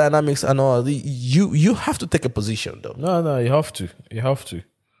look at the dynamics and all, you have to take a position, though. No, you have to. You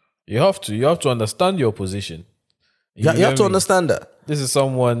have to understand your position. You have to understand that. This is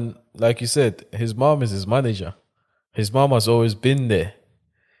someone like you said, his mom is his manager. His mom has always been there.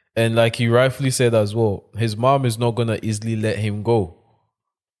 And like he rightfully said as well, his mom is not going to easily let him go.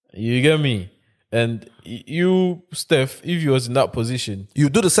 You get me? And you, Steph, if you was in that position, You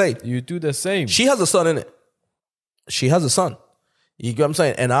do the same. you do the same. She has a son in it. She has a son. You get what I'm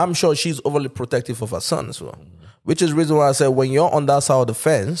saying? And I'm sure she's overly protective of her son as well. Which is the reason why I said when you're on that side of the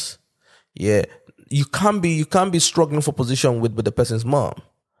fence, yeah, you can't be struggling for position with the person's mom.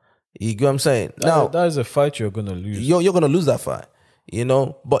 You get what I'm saying? Now that is a fight you're going to lose. you're gonna lose that fight. You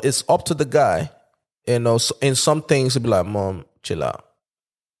know, but it's up to the guy, you know, in some things to be like, Mom, chill out.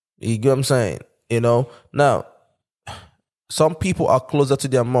 You get what I'm saying? You know, now some people are closer to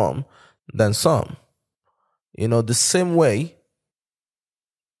their mom than some. You know, the same way.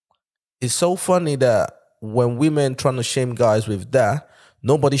 It's so funny that when women trying to shame guys with that,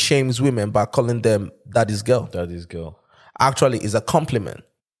 nobody shames women by calling them daddy's girl. Daddy's girl. Actually, it's a compliment.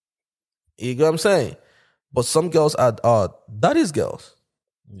 You get what I'm saying? But some girls are daddy's girls.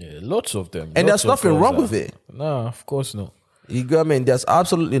 Yeah, lots of them. And there's nothing wrong with it. Nah, of course not. You get what I mean? There's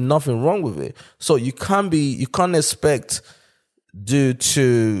absolutely nothing wrong with it. So you can't expect dude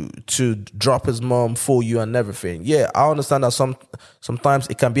to drop his mom for you and everything. Yeah, I understand that sometimes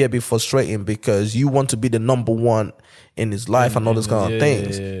it can be a bit frustrating because you want to be the number one in his life and all those kind of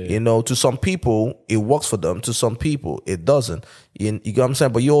things. You know, to some people it works for them. To some people it doesn't. You get what I'm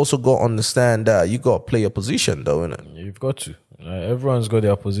saying? But you also got to understand that you got to play your position though, innit? You've got to. Everyone's got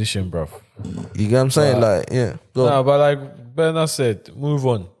their position, bruv. You get what I'm saying? Like, yeah. Go. Nah, but like Bernard said, move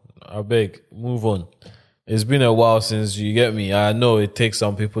on. I beg, move on. It's been a while since, you get me. I know it takes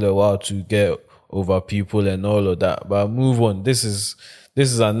some people a while to get over people and all of that, but move on. This is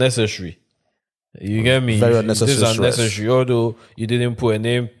unnecessary. You get me? Very unnecessary This is stress. unnecessary. Although you didn't put a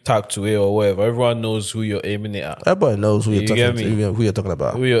name tag to it or whatever, everyone knows who you're aiming it at. Everybody knows who You you're get talking to, who you're talking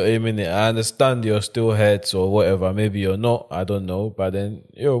about. Who you're aiming it. I understand you're still heads or whatever. Maybe you're not. I don't know. But then,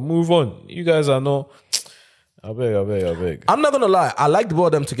 move on. You guys are not. I beg. I'm not gonna lie. I like the both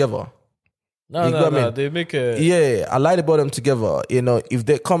of them together. No. They make a. Yeah, I like the both of them together. You know, if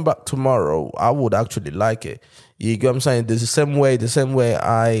they come back tomorrow, I would actually like it. You get what I'm saying? There's the same way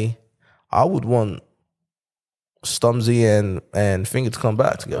I would want Stormzy and Finger to come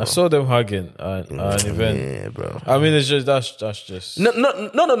back together. I saw them hugging at an event. Yeah, bro. I mean, it's just that's just. No.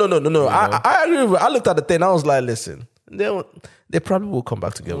 I agree with you. I looked at the thing. I was like, listen, they probably will come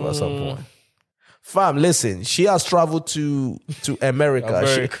back together at some point. Fam, listen, she has traveled to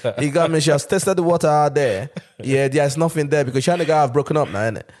America. You got me? She has tested the water out there. Yeah, there's nothing there because she and the guy have broken up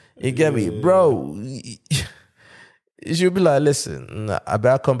now, innit? You get me? Bro, she'll be like, listen, I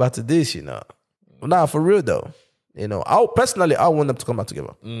better come back to this, you know. Nah, for real though. You know, I want them to come back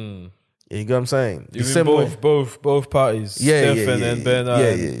together. You get what I'm saying? The same way. Both parties. Stephen and Bernard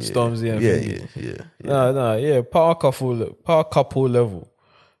and Stormzy and power couple level.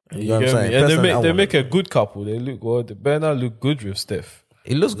 You know what I'm saying? And they make a good couple. They look good. Bernard look good with Steph.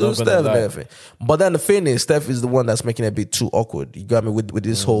 It looks good with Steph and everything. But then the thing is, Steph is the one that's making it a bit too awkward. You got me with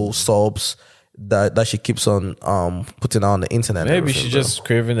this whole sobs that she keeps on putting out on the internet. Maybe she's just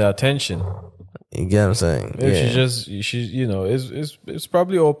craving the attention. You get what I'm saying? Maybe she's you know, it's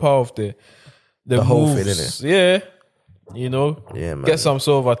probably all part of the whole moves. thing, isn't it? Yeah. You know, man. Get some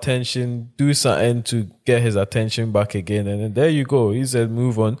sort of attention, do something to get his attention back again, and then there you go. He said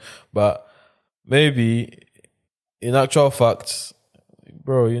move on, but maybe in actual fact,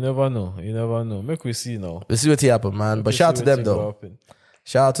 bro, you never know. Make we see now. We'll see what happen, man. But shout out to them though.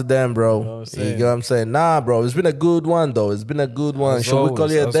 Shout out to them, bro. You know what I'm saying? Nah, bro, it's been a good one though. It's been a good one. Should we call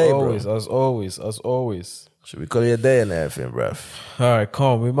it a day, bro? As always. Should we call it a day and everything, bro? All right, come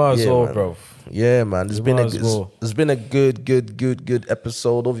on. We might as well, man. bro. Yeah, man. It's been a good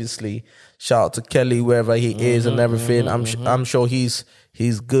episode. Obviously, shout out to Kelly wherever he is and everything. I'm sure he's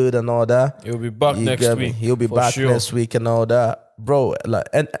good and all that. He'll be back next week. He'll be back next week and all that, bro. Like,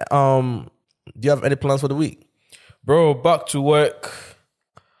 and do you have any plans for the week, bro? Back to work.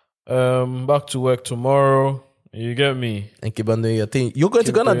 Back to work tomorrow. You get me? And keep on doing your thing. You're going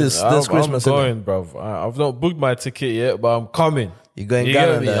to Ghana this Christmas. I'm going, bro. I've not booked my ticket yet, but I'm coming. You're going you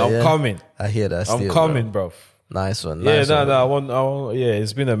Ghana? Get me? I'm coming. I hear that. I'm coming, bro. Nice one. I want. Yeah,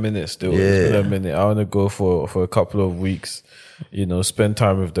 it's been a minute still. Yeah. It's been a minute. I want to go for a couple of weeks. You know, spend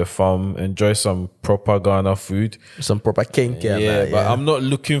time with the fam, enjoy some proper Ghana food, some proper kenke. But I'm not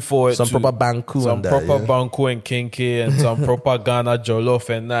looking forward to proper banku, banku and kenke and some proper Ghana jollof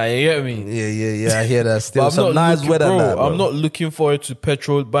and that. You get me? Yeah. I hear that. Still some nice weather. Bro. I'm not looking forward to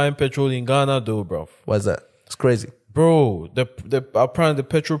buying petrol in Ghana though, bro. What's that? It's crazy. Bro, apparently the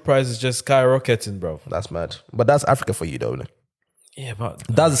petrol price is just skyrocketing, bro. That's mad. But that's Africa for you, though. Yeah, but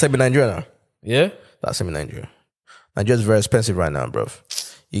That's the same in Nigeria now. yeah, That's the same in Nigeria. Nigeria's very expensive right now, bro.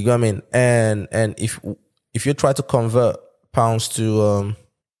 You know what I mean? And if you try to convert pounds to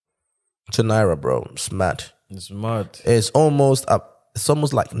naira, bro, it's mad. it's mad. It's almost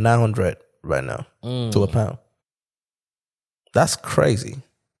like 900 right now to a pound. That's crazy.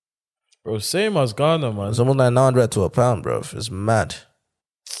 Bro, same as Ghana, man. It's almost like 900 to a pound, bro. It's mad.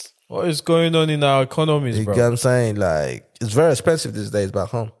 What is going on in our economies, You bro? get what I'm saying? Like, it's very expensive these days back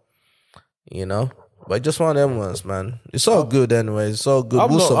home. You know? But just one of them ones, man. It's all good anyway. It's all good. I'm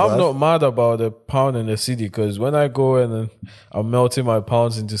We'll survive. not mad about the pound in the city because when I go and I'm melting my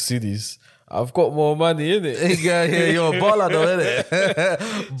pounds into cities, I've got more money in it. Yeah, you're a baller though, innit?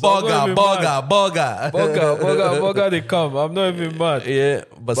 Bugger. Bugger, they come. I'm not even mad. Yeah,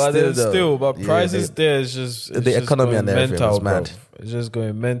 but still, prices yeah, there is just the economy and everything mental, is mad. bro. It's just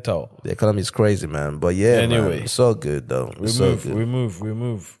going mental. The economy is crazy, man. But yeah, Anyway. man, it's all good though. We It's all move, good. we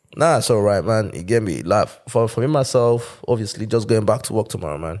move. Nah, it's all right, man. You get me? Like for me myself, obviously, just going back to work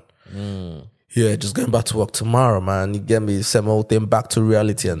tomorrow, man. Yeah, just going back to work tomorrow, man. You get me? Same old thing, back to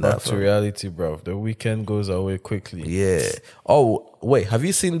reality and Back that. to fam. reality, bro. The weekend goes away quickly. Yeah. Oh, wait. Have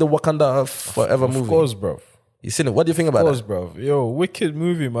you seen the Wakanda Forever movie? Of course, bro. You seen it? What do you think Of about course, it? bro. Yo, wicked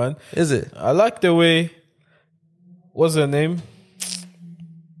movie, man. Is it? I like the way. What's her name?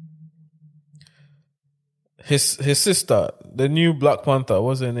 His sister, the new Black Panther.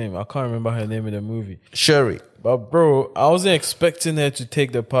 What's her name? I can't remember her name in the movie. Shuri. But bro, I wasn't expecting her to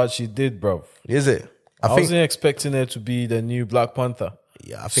take the part she did, bro. Is it? I wasn't expecting her to be the new Black Panther.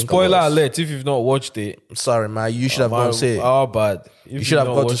 Yeah, I think. Spoiler I was. alert! If you've not watched it, Sorry, man. You should have gone to see it. How bad? If You should have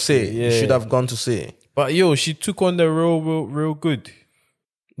not gone to watched see it. Yeah. You should have gone to see it. But yo, she took on the real good.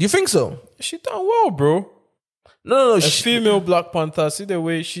 You think so? She done well, bro. No. A female Black Panther. See the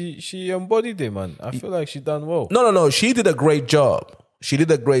way she embodied it, man. I feel like she done well. No. She did a great job.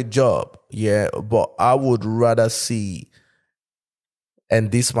 Yeah, but I would rather see. And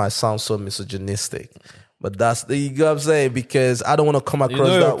this might sound so misogynistic, but that's you know what I'm saying, because I don't want to come across You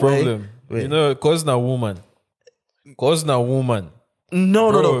know that your problem. way. You know, cause na woman.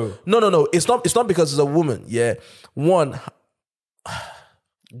 No. Bro. It's not because it's a woman. Yeah, one.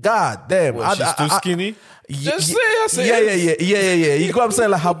 God damn, What, she's too skinny. Just say I say Yeah. You know what I'm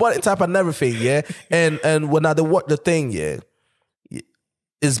saying? Like her body type and everything. Yeah, and when I watch the thing, yeah,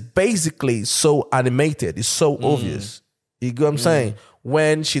 it's basically so animated. It's so obvious. You know what I'm saying?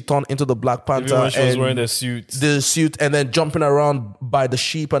 When she turned into the Black Panther, Even when she was and wearing the suit. and then jumping around by the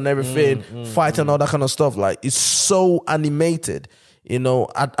sheep and everything, fighting all that kind of stuff. Like it's so animated, you know.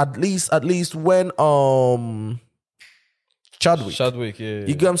 At least when Chadwick, Yeah.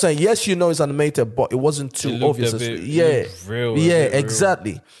 you get what I'm saying? Yes, you know it's animated, but it wasn't too It looked obvious. a bit- it Yeah, looked real, a yeah, bit real.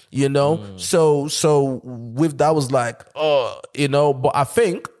 exactly. You know, so with that was like, you know. But I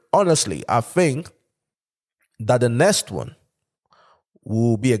think honestly, that the next one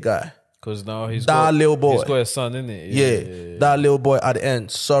will be a guy. Because now he's That got, little boy. He's got a son, innit? Yeah, that little boy at the end.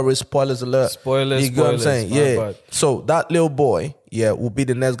 Sorry, spoilers alert. Spoilers, You get what I'm saying? my Yeah. bad. So that little boy, yeah, will be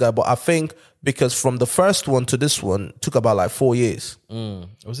the next guy. But I think because from the first one to this one took about like 4 years.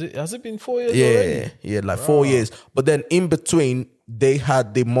 Has it been 4 years already? Yeah, like 4 years. But then in between, they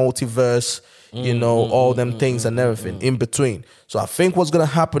had the multiverse, you know, all them things and everything in between. So I think what's gonna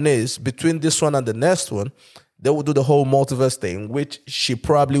happen is between this one and the next one, they will do the whole multiverse thing, which she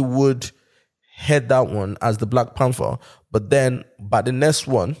probably would head that one as the Black Panther. But then by the next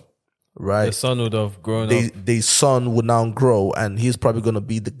one, right? The son would have grown up. The son will now grow and he's probably going to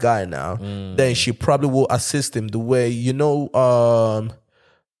be the guy now. Then she probably will assist him the way, you know,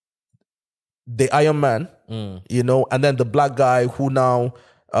 the Iron Man, you know, and then the black guy who now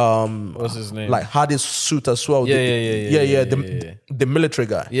What's his name? like had his suit as well. Yeah. The military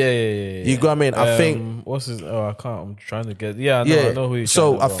guy. Yeah. You know what I mean? I think what's his? Oh, I can't. I'm trying to get. Yeah, I know who you're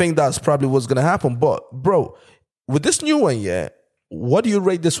so talking I about. think that's probably what's gonna happen. But bro, with this new one, yeah, what do you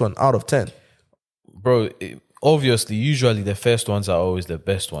rate this one out of 10? bro. Obviously, usually the first ones are always the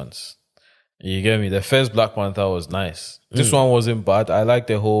best ones. You get me? The first Black Panther was nice. This one wasn't bad. I like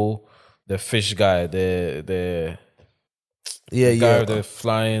the fish guy, the guy with the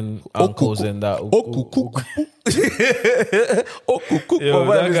flying ankles and that. Yo,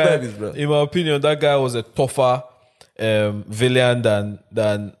 Whatever his that guy, name is, bro. in my opinion, that guy was a tougher villain than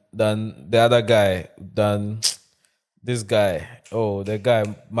the other guy, than this guy. Oh, the guy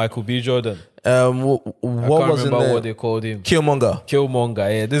Michael B. Jordan. What I can't was in remember there? what they called him. Killmonger. Killmonger.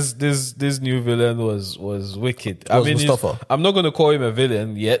 Yeah, this new villain was wicked. I Was mean, Mustafa. I'm not gonna call him a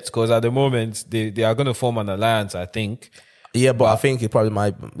villain yet because at the moment they are gonna form an alliance. I think. Yeah, but I think it probably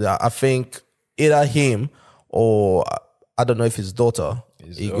might. I think either him or I don't know if his daughter.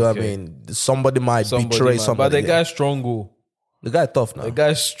 You know what I okay. mean? Somebody might betray might- somebody. But the yeah. guy's strong. Oh. The guy tough now. The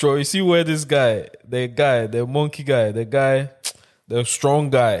guy's strong. You see where this guy, the monkey guy, the strong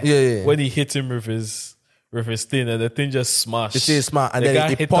guy. Yeah. When he hit him with his thing, and the thing just smashed. You see, he's smart. And the then guy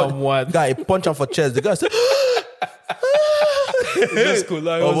he hit punch, him one. guy, he punch him for chest. The guy said, That's cool.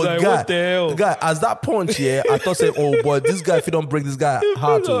 Like, I was but like, guy, what the hell? The guy, as that punch, yeah, I thought, say, oh boy, this guy, if you don't break this guy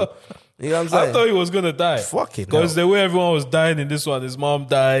hard to. You know what I'm saying? I thought he was gonna die. Fucking Because hell. the way everyone was dying in this one, his mom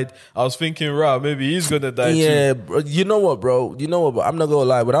died. I was thinking, rah, maybe he's gonna die Yeah, too. bro. You know what, bro? Bro? I'm not gonna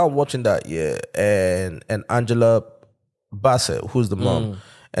lie. When I was watching that, yeah, and Angela Bassett, who's the mom,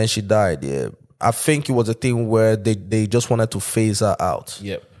 and she died, yeah, I think it was a thing where they just wanted to phase her out.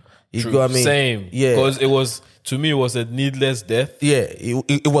 Yep. You True. know what I mean? Same. Yeah. Because it was, to me, it was a needless death. Yeah,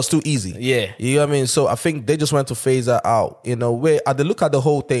 it was too easy. Yeah. You know what I mean? So I think they just wanted to phase her out. You know, where I look at the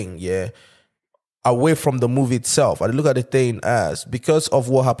whole thing, yeah, away from the movie itself. I look at the thing as because of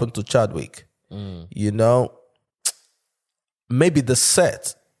what happened to Chadwick, you know, maybe the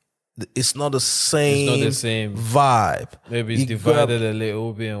set, it's not the same, It's not the same. vibe. Maybe it's You grab- divided a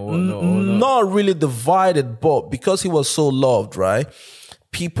little bit and whatnot. or not. Not really divided, but because he was so loved, right?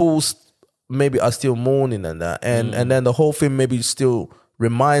 People maybe are still mourning and that, and then the whole thing maybe still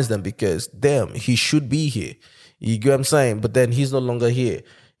reminds them because damn, he should be here. You get what I'm saying? But then he's no longer here.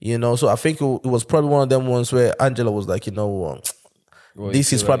 You know, so I think it was probably one of them ones where Angela was like, you know, Well,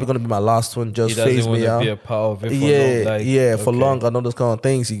 this you is feel probably like going to be my last one. Just he doesn't phase want me to out. be a part of it for Yeah, long. Like, yeah, for okay. long and all those kind of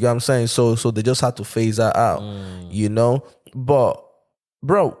things. You get what I'm saying? So they just had to phase that out. You know, but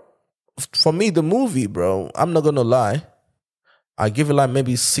bro, for me, the movie, bro, I'm not gonna lie, I give it like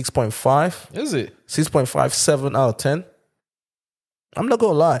maybe 6.5, Is it? 6.5, 7 out of 10. I'm not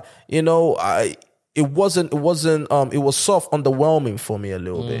gonna lie. You know, it was soft, underwhelming for me a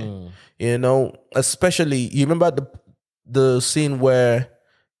little bit. You know, especially you remember the scene where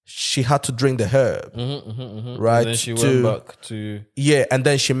she had to drink the herb, right? And then she went back to... Yeah, and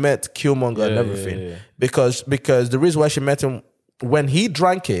then she met Killmonger and Yeah, everything yeah. because the reason why she met him when he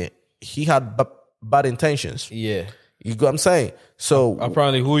drank it, he had bad intentions. Yeah. You get what I'm saying? So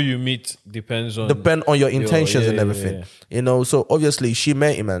Apparently who you meet depends on... depend on your intentions yeah, and yeah, everything. yeah. You know, so obviously she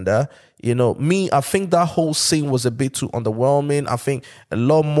met him and that. You know, I think that whole scene was a bit too underwhelming. I think a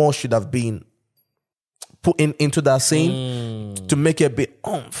lot more should have been put into that scene to make it a bit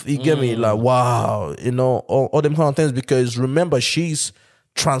oomph. You get me? Like, wow, you know, all them kind of things. Because remember, she's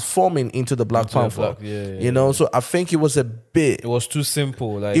transforming into the Black Panther. You know, so I think it was a bit... It was too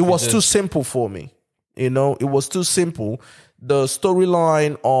simple. Like It was too simple for me. You know, it was too simple. The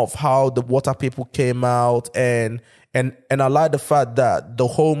storyline of how the water people came out and I like the fact that the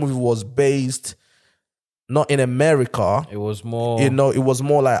whole movie was based not in America. It was more... You know, it was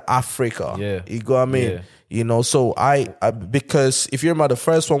more like Africa. Yeah. You go what I mean? Yeah. You know, so I because if you remember, the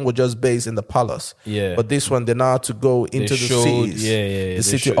first one was just based in the palace. Yeah. But this one, they now had to go into the cities. Yeah. The They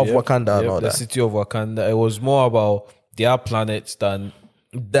city showed- of yep, Wakanda and yep, all the that. city of Wakanda. It was more about their planets than...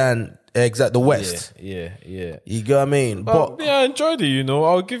 Then, the West. Yeah. You go what I mean? But yeah, I enjoyed it, you know.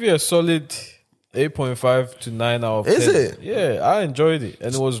 I'll give you a solid 8.5 to 9 out of 10. Is it? Yeah, I enjoyed it.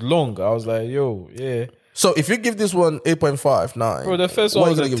 And it was long. I was like, yo, yeah. So if you give this one 8.5, 9. Bro, the first what one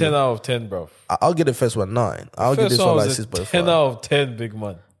you was a gonna give 10 it? out of 10, bro. I'll give the first one 9. I'll give First this one like was a 6.5. 10 out of 10, big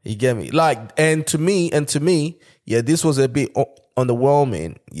man. You get me? Like, and to me, yeah, this was a bit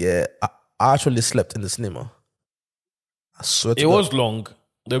underwhelming. Yeah, I actually slept in the cinema. I swear to It God. was long.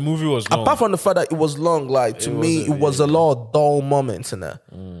 The movie was long. Apart from the fact that it was long, like to me, it was a lot of dull moments in there.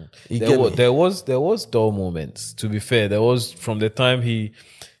 You get me? there was dull moments. To be fair, there was from the time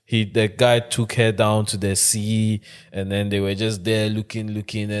the guy took her down to the sea, and then they were just there looking,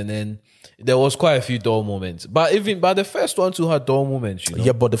 and then there was quite a few dull moments. But the first one too had dull moments, you know.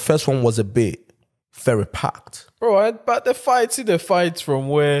 Yeah, but the first one was a bit very packed. Bro, but the fights from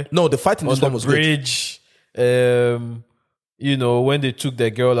where No, the fight in on this the one was good. bridge, you know, when they took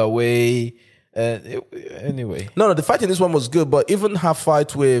the girl away, and anyway. No, the fight in this one was good, but even her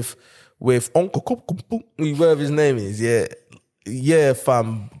fight with Uncle whatever his name is, yeah,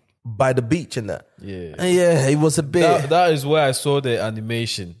 fam, by the beach and that. Yeah, it was a bit That is where I saw the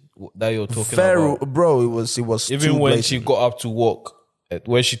animation that you're talking very, about. bro. It was Even too when blatant. she got up to walk,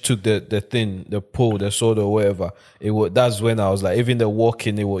 where she took the pole, the sword or whatever, that's when I was like, even the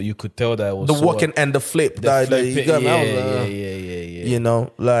walking, you could tell that it was the so- walking and the flip. the that flipping- you got me. I was yeah. like, you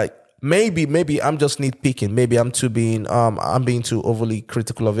know, like maybe I'm just nitpicking. Maybe I'm being too overly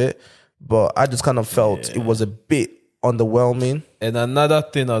critical of it. But I just kind of felt it was a bit underwhelming. And another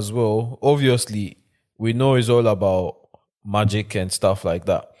thing as well, obviously, we know it's all about magic and stuff like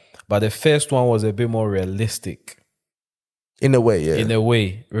that. But the first one was a bit more realistic. In a way, yeah. In a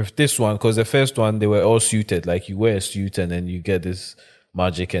way, with this one, because the first one they were all suited, like you wear a suit and then you get this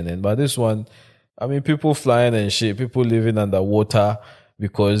magic, and then but this one, I mean, people flying and shit, people living underwater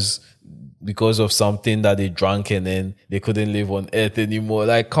because of something that they drank and then they couldn't live on Earth anymore.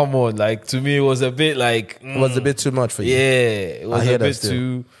 Like, come on, like to me it was a bit like It was a bit too much for you. yeah, it was hear a that bit still.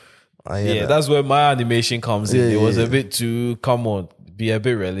 too. I hear that. That's where my animation comes in. Yeah, It was yeah, a bit too. Come on, be a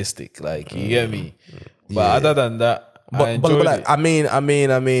bit realistic. Like you get me. But other than that, I But enjoyed like, it. I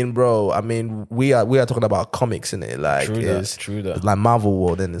mean, bro. I mean, we are talking about comics in it. Like, True that, it's, true that. it's like Marvel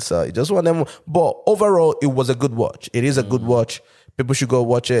world, and it's you just want them. But overall, it was a good watch. It is a good watch. People should go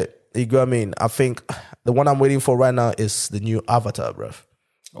watch it. You go. I mean, I think the one I'm waiting for right now is the new Avatar, bro.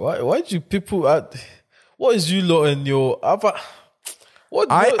 Why do you people? What is you lot in your Avatar?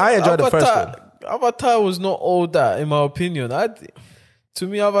 I enjoyed the first one. Avatar was not all that, in my opinion. To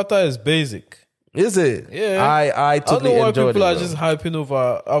me, Avatar is basic. Is it? Yeah, I don't totally know why enjoyed people it. are bro. just hyping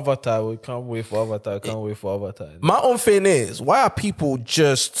over Avatar. We can't wait for Avatar. Can't wait for Avatar. My own thing is, why are people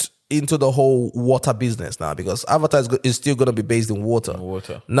just into the whole water business now? Because Avatar is still going to be based in water.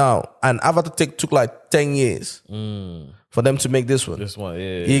 Water. Now, and Avatar took like 10 years for them to make this one. This one,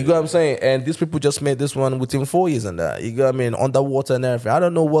 yeah. You get what I'm saying? And these people just made this one within 4 years and that. You get what I mean? Underwater and everything. I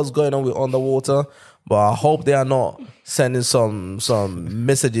don't know what's going on with underwater, but I hope they are not sending some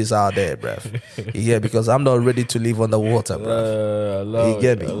messages out there, bruv. Yeah, because I'm not ready to live underwater, bruv. I love You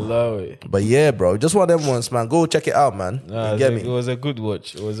get it. me? I love it. But yeah, bro, just one of them ones, man. Go check it out, man. Nah, you get it me? was a good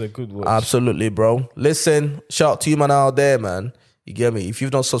watch. It was a good watch. Absolutely, bro. Listen, shout out to you, man, out there, man. You get me? If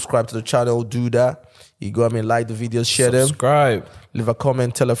you've not subscribed to the channel, do that. You go, I mean, like the videos, share them. Subscribe. Leave a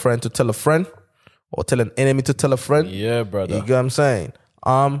comment, tell a friend to tell a friend, or tell an enemy to tell a friend. Yeah, brother. You get what I'm saying?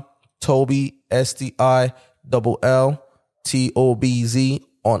 I'm Toby, STILLTOBZ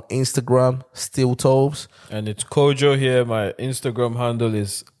on Instagram, Still Tobes. And it's Kojo here. My Instagram handle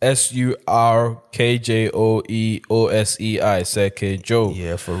is SURKJOEOSEI. Seke Joe.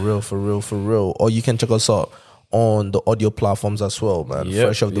 Yeah, for real. Or you can check us out on the audio platforms as well, man. Yep,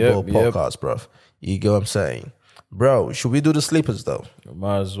 Fresh Off the Boat podcast, bro. You get what I'm saying? Bro, should we do the sleepers though?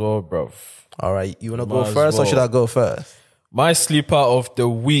 Might as well, bro. All right, you want to Might go as first or well. should I go first? My sleeper of the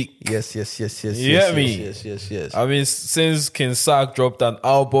week. Yes. You Yes. get me? Yes. I mean, since King Sark dropped an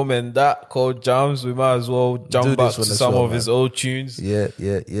album and that called Jams, we might as well jump Do back this to one as some well, of his man. old tunes. Yeah.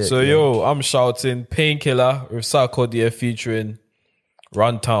 So, yo, I'm shouting Painkiller with Sarkodie featuring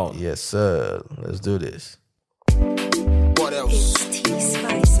Runtown. Yes, sir. Let's do this. What else?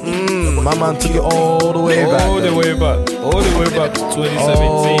 My man took it all the way back. All the though. way back. All the way back to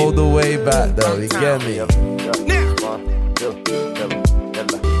 2017. All the way back, though. You get me?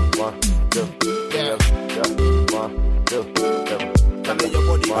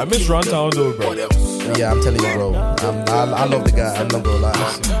 I miss Runtown though, bro. Yeah, I'm telling you, bro. I love the guy. I'm not gonna lie. I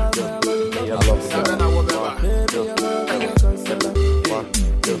love the guy.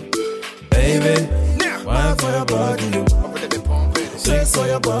 Baby, wine for your body, yo. Sing for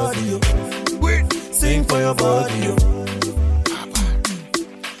your body, yo. Sing for your body, yo.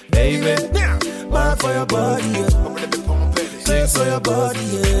 Baby, Wine for your body, yo. Sing for your body,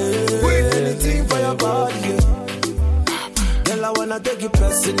 yeah. Anything for your body, yeah. Girl, I wanna take you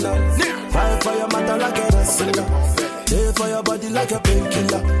personal. Fight for your matter like a wrestler. Stay for your body like a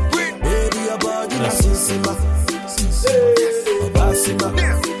painkiller. Baby, your body na sisima. Obasima.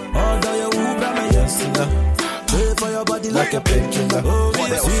 Order your whoop, I'm a yesina. Stay for your body like a painkiller.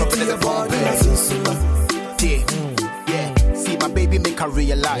 Sweet your body na sisima. Yeah. See my baby make her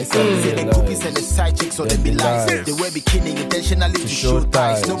realize. Say the cookies and the side chicks so they be lies. They wear bikini intentionally to show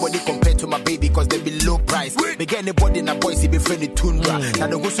ties. Nobody compared to my baby cause they be low price. Me get anybody in a boys he be friendly tundra. Now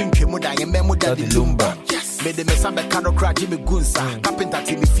the go swim kemuda and memo daddy lumba. Yes. Me the mesambe kano cry Jimmy Gunsa. Carpenter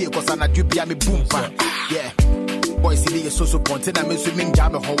to me fear cause I'm a dubia me boompa. Yeah. Boys see me so ponting and me swimming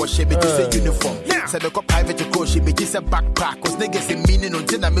jam and how she be just a uniform. Say me go private to cross she be just a backpack cause niggas in meaning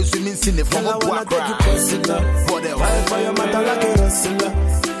until I'm swimming sin the form Girl, I of wanna walk take you personal. What else? Fight for your matter like a wrestler.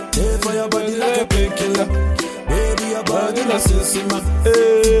 Stay for your body like a painkiller. Baby, your body na sisima.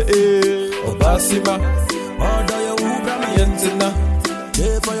 Obasima, Order your whoop, I'm a Yentina,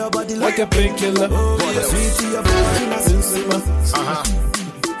 stay for your body like a painkiller. sweet to your body na sisima.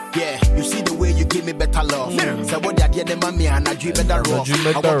 Yeah, you see the way you give me better love. Say what that yeah, the mommy and I dream better rough.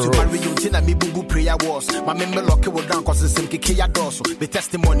 I want to marry you till I me boo boo prayer was. My member lock it down cause it's some kiki ya doso. The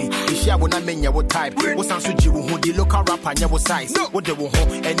testimony, the share when I mean your type. What's on Suji who the local rap and your size. What they will home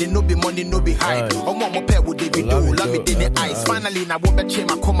and it no be money, no be high. Oh, mama pair would they be do, love me in the eyes. Finally, now won't bet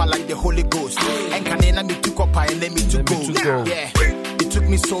my coma like the Holy Ghost. And can I me took up and then me to go. Yeah. It took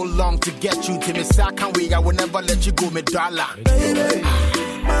me so long to get you to me. Second way, I will never let you go, me dollar. Baby,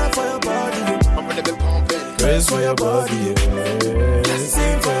 mad for your body. I'm gonna be pumping. Praise for your body, yeah.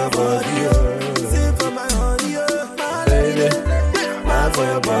 Sing for your body, yeah. Sing for my honey, yeah. My lady, mad for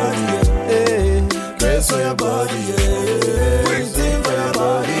your body, yeah. Praise for your body, yeah. Sing for your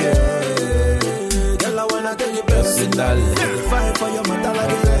body, yeah. Girl, I wanna take you personal. Fight for your mother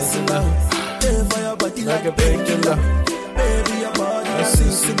like a wrestler. Pay for your body like a painkiller. Baby, your body is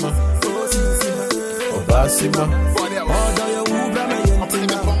Sissima. Oh, Sissima. Oh, Bassima. Order your woo, blah, my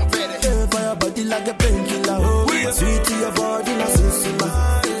yentima. Pay for your body like a painkiller. Oh, sweet to your body like Sissima.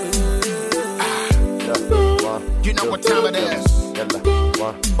 You know what time it is.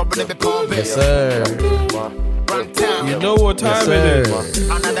 Yes, sir. Run town. You know what time it is.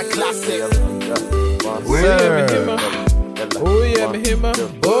 Another classic. Oh yeah, me hima. Oh yeah, me hima.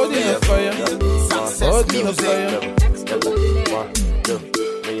 Body on fire. Success Body on music. fire.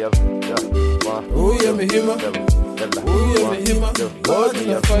 Oh yeah, me hima. Oh yeah, me hima.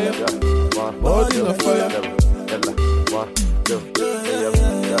 Body on fire. Body on fire.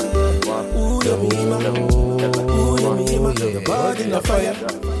 Ooh, yummy, yummy. Ooh, yummy, yummy. Your body on fire.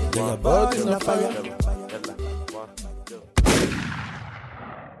 Your body on fire.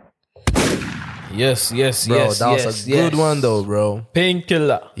 Yes, yes, Bro, yes. that was a good one though, bro.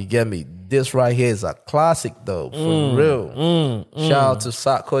 Painkiller. You get me? This right here is a classic though, for real. Shout out to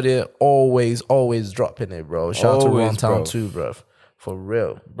Sako there, always dropping it, bro. Shout out to Always, One Town bro. too, bro. For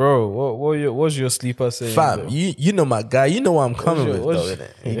real. Bro, what's your sleeper saying? Fam, bro? you know my guy. You know what I'm coming your- with, what's though, your-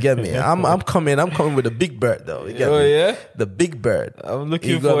 innit? You get me? I'm coming with the big bird, though. You get Oh, me? yeah? The big bird. I'm looking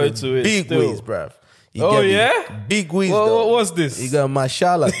You got forward me to it Big still. wheeze, bruv. You Oh, get me? yeah? Big wheeze, What- though. what's this? You got my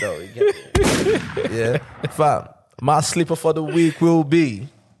Charlotte, though. You get me? Yeah. Fam, my sleeper for the week will be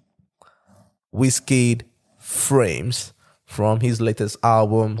Wizkid Frames from his latest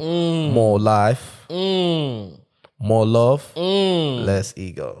album, More Life, More Love, Less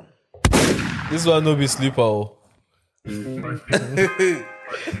Ego. This one no be sleeper. Oh. This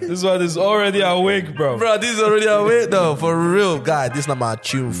one is already awake, bro. Bro, this is already away though. For real, guy. This is not my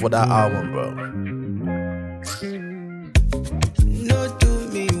tune for that album, bro. No do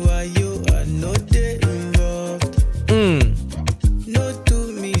me while you are not there involved. No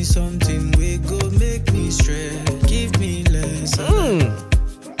do me something we go make me stress. Give me less of that.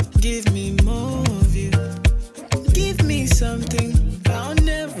 Give me more of you. Give me something I'll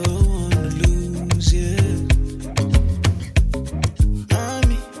never wanna lose, yeah.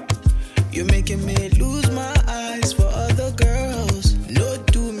 Mommy, you're making me lose my eyes for other girls. No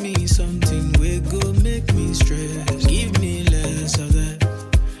do me something we go make me stress. Give me less of that.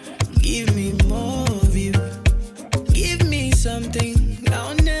 Give me more of you. Give me something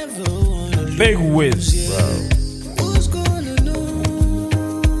I'll never wanna lose. Big whiz. Yeah. Who's gonna know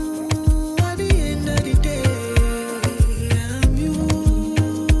at the end of the day? I'm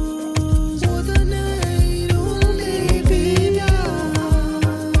yours for the night only, baby.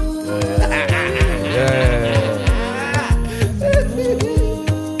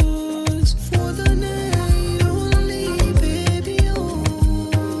 Yours for the night only, baby.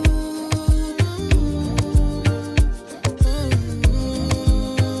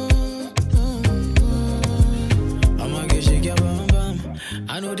 I'ma get shake your bum bum.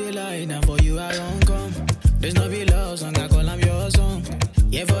 I know they lie, now for you I don't come. There's no be love song, I call I'm your song.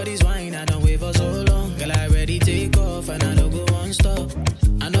 Yeah, for this wine, I don't wait for so long. Girl, I ready take off and I don't go one stop.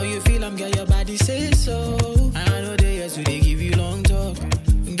 I know you feel I'm girl, your body say so. I know they yes, they give you long talk.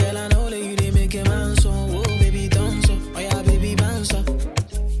 Girl, I know that you they make a man so. Oh, baby, dance up. Oh, yeah, baby, bounce up.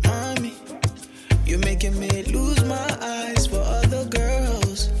 Mommy, you're making me lose my eyes for other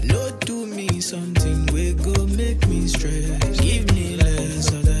girls. No, do me something we go make me stress. Give me less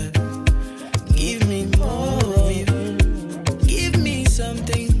of that. Give me more of you. Give me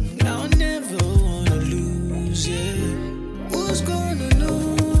something I'll never wanna lose, yeah. Who's gonna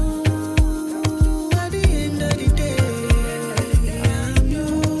know at the end of the day? I'm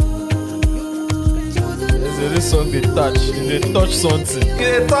yours for the night. So this song they touch something.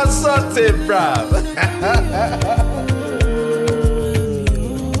 Yeah, touch something, bruv.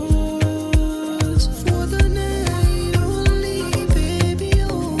 For the night only, baby.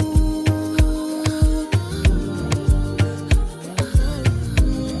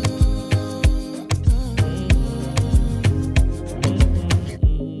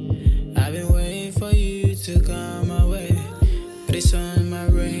 I've been waiting for you to come my way. But it's on my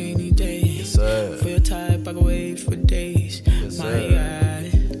rainy day. sir. For your type, I can wait for days. My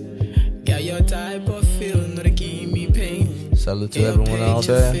God, yeah, your type of feel, not a key. Salute to everyone out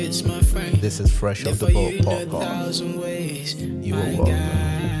there. This is Fresh Off the Boat Podcast. You are welcome.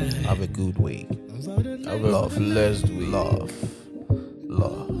 Have a good week. Have a blessed week. Love.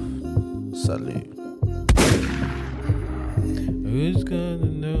 Salute. Who's gonna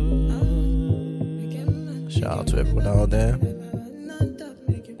know? Shout out to everyone out there.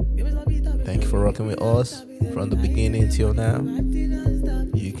 Thank you for rocking with us from the beginning till now.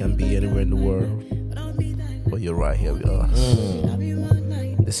 You can be anywhere in the world, but you're right here with us.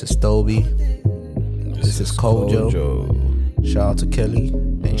 This is Toby. This is Kojo. Shout out to Kelly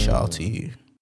and shout out to you.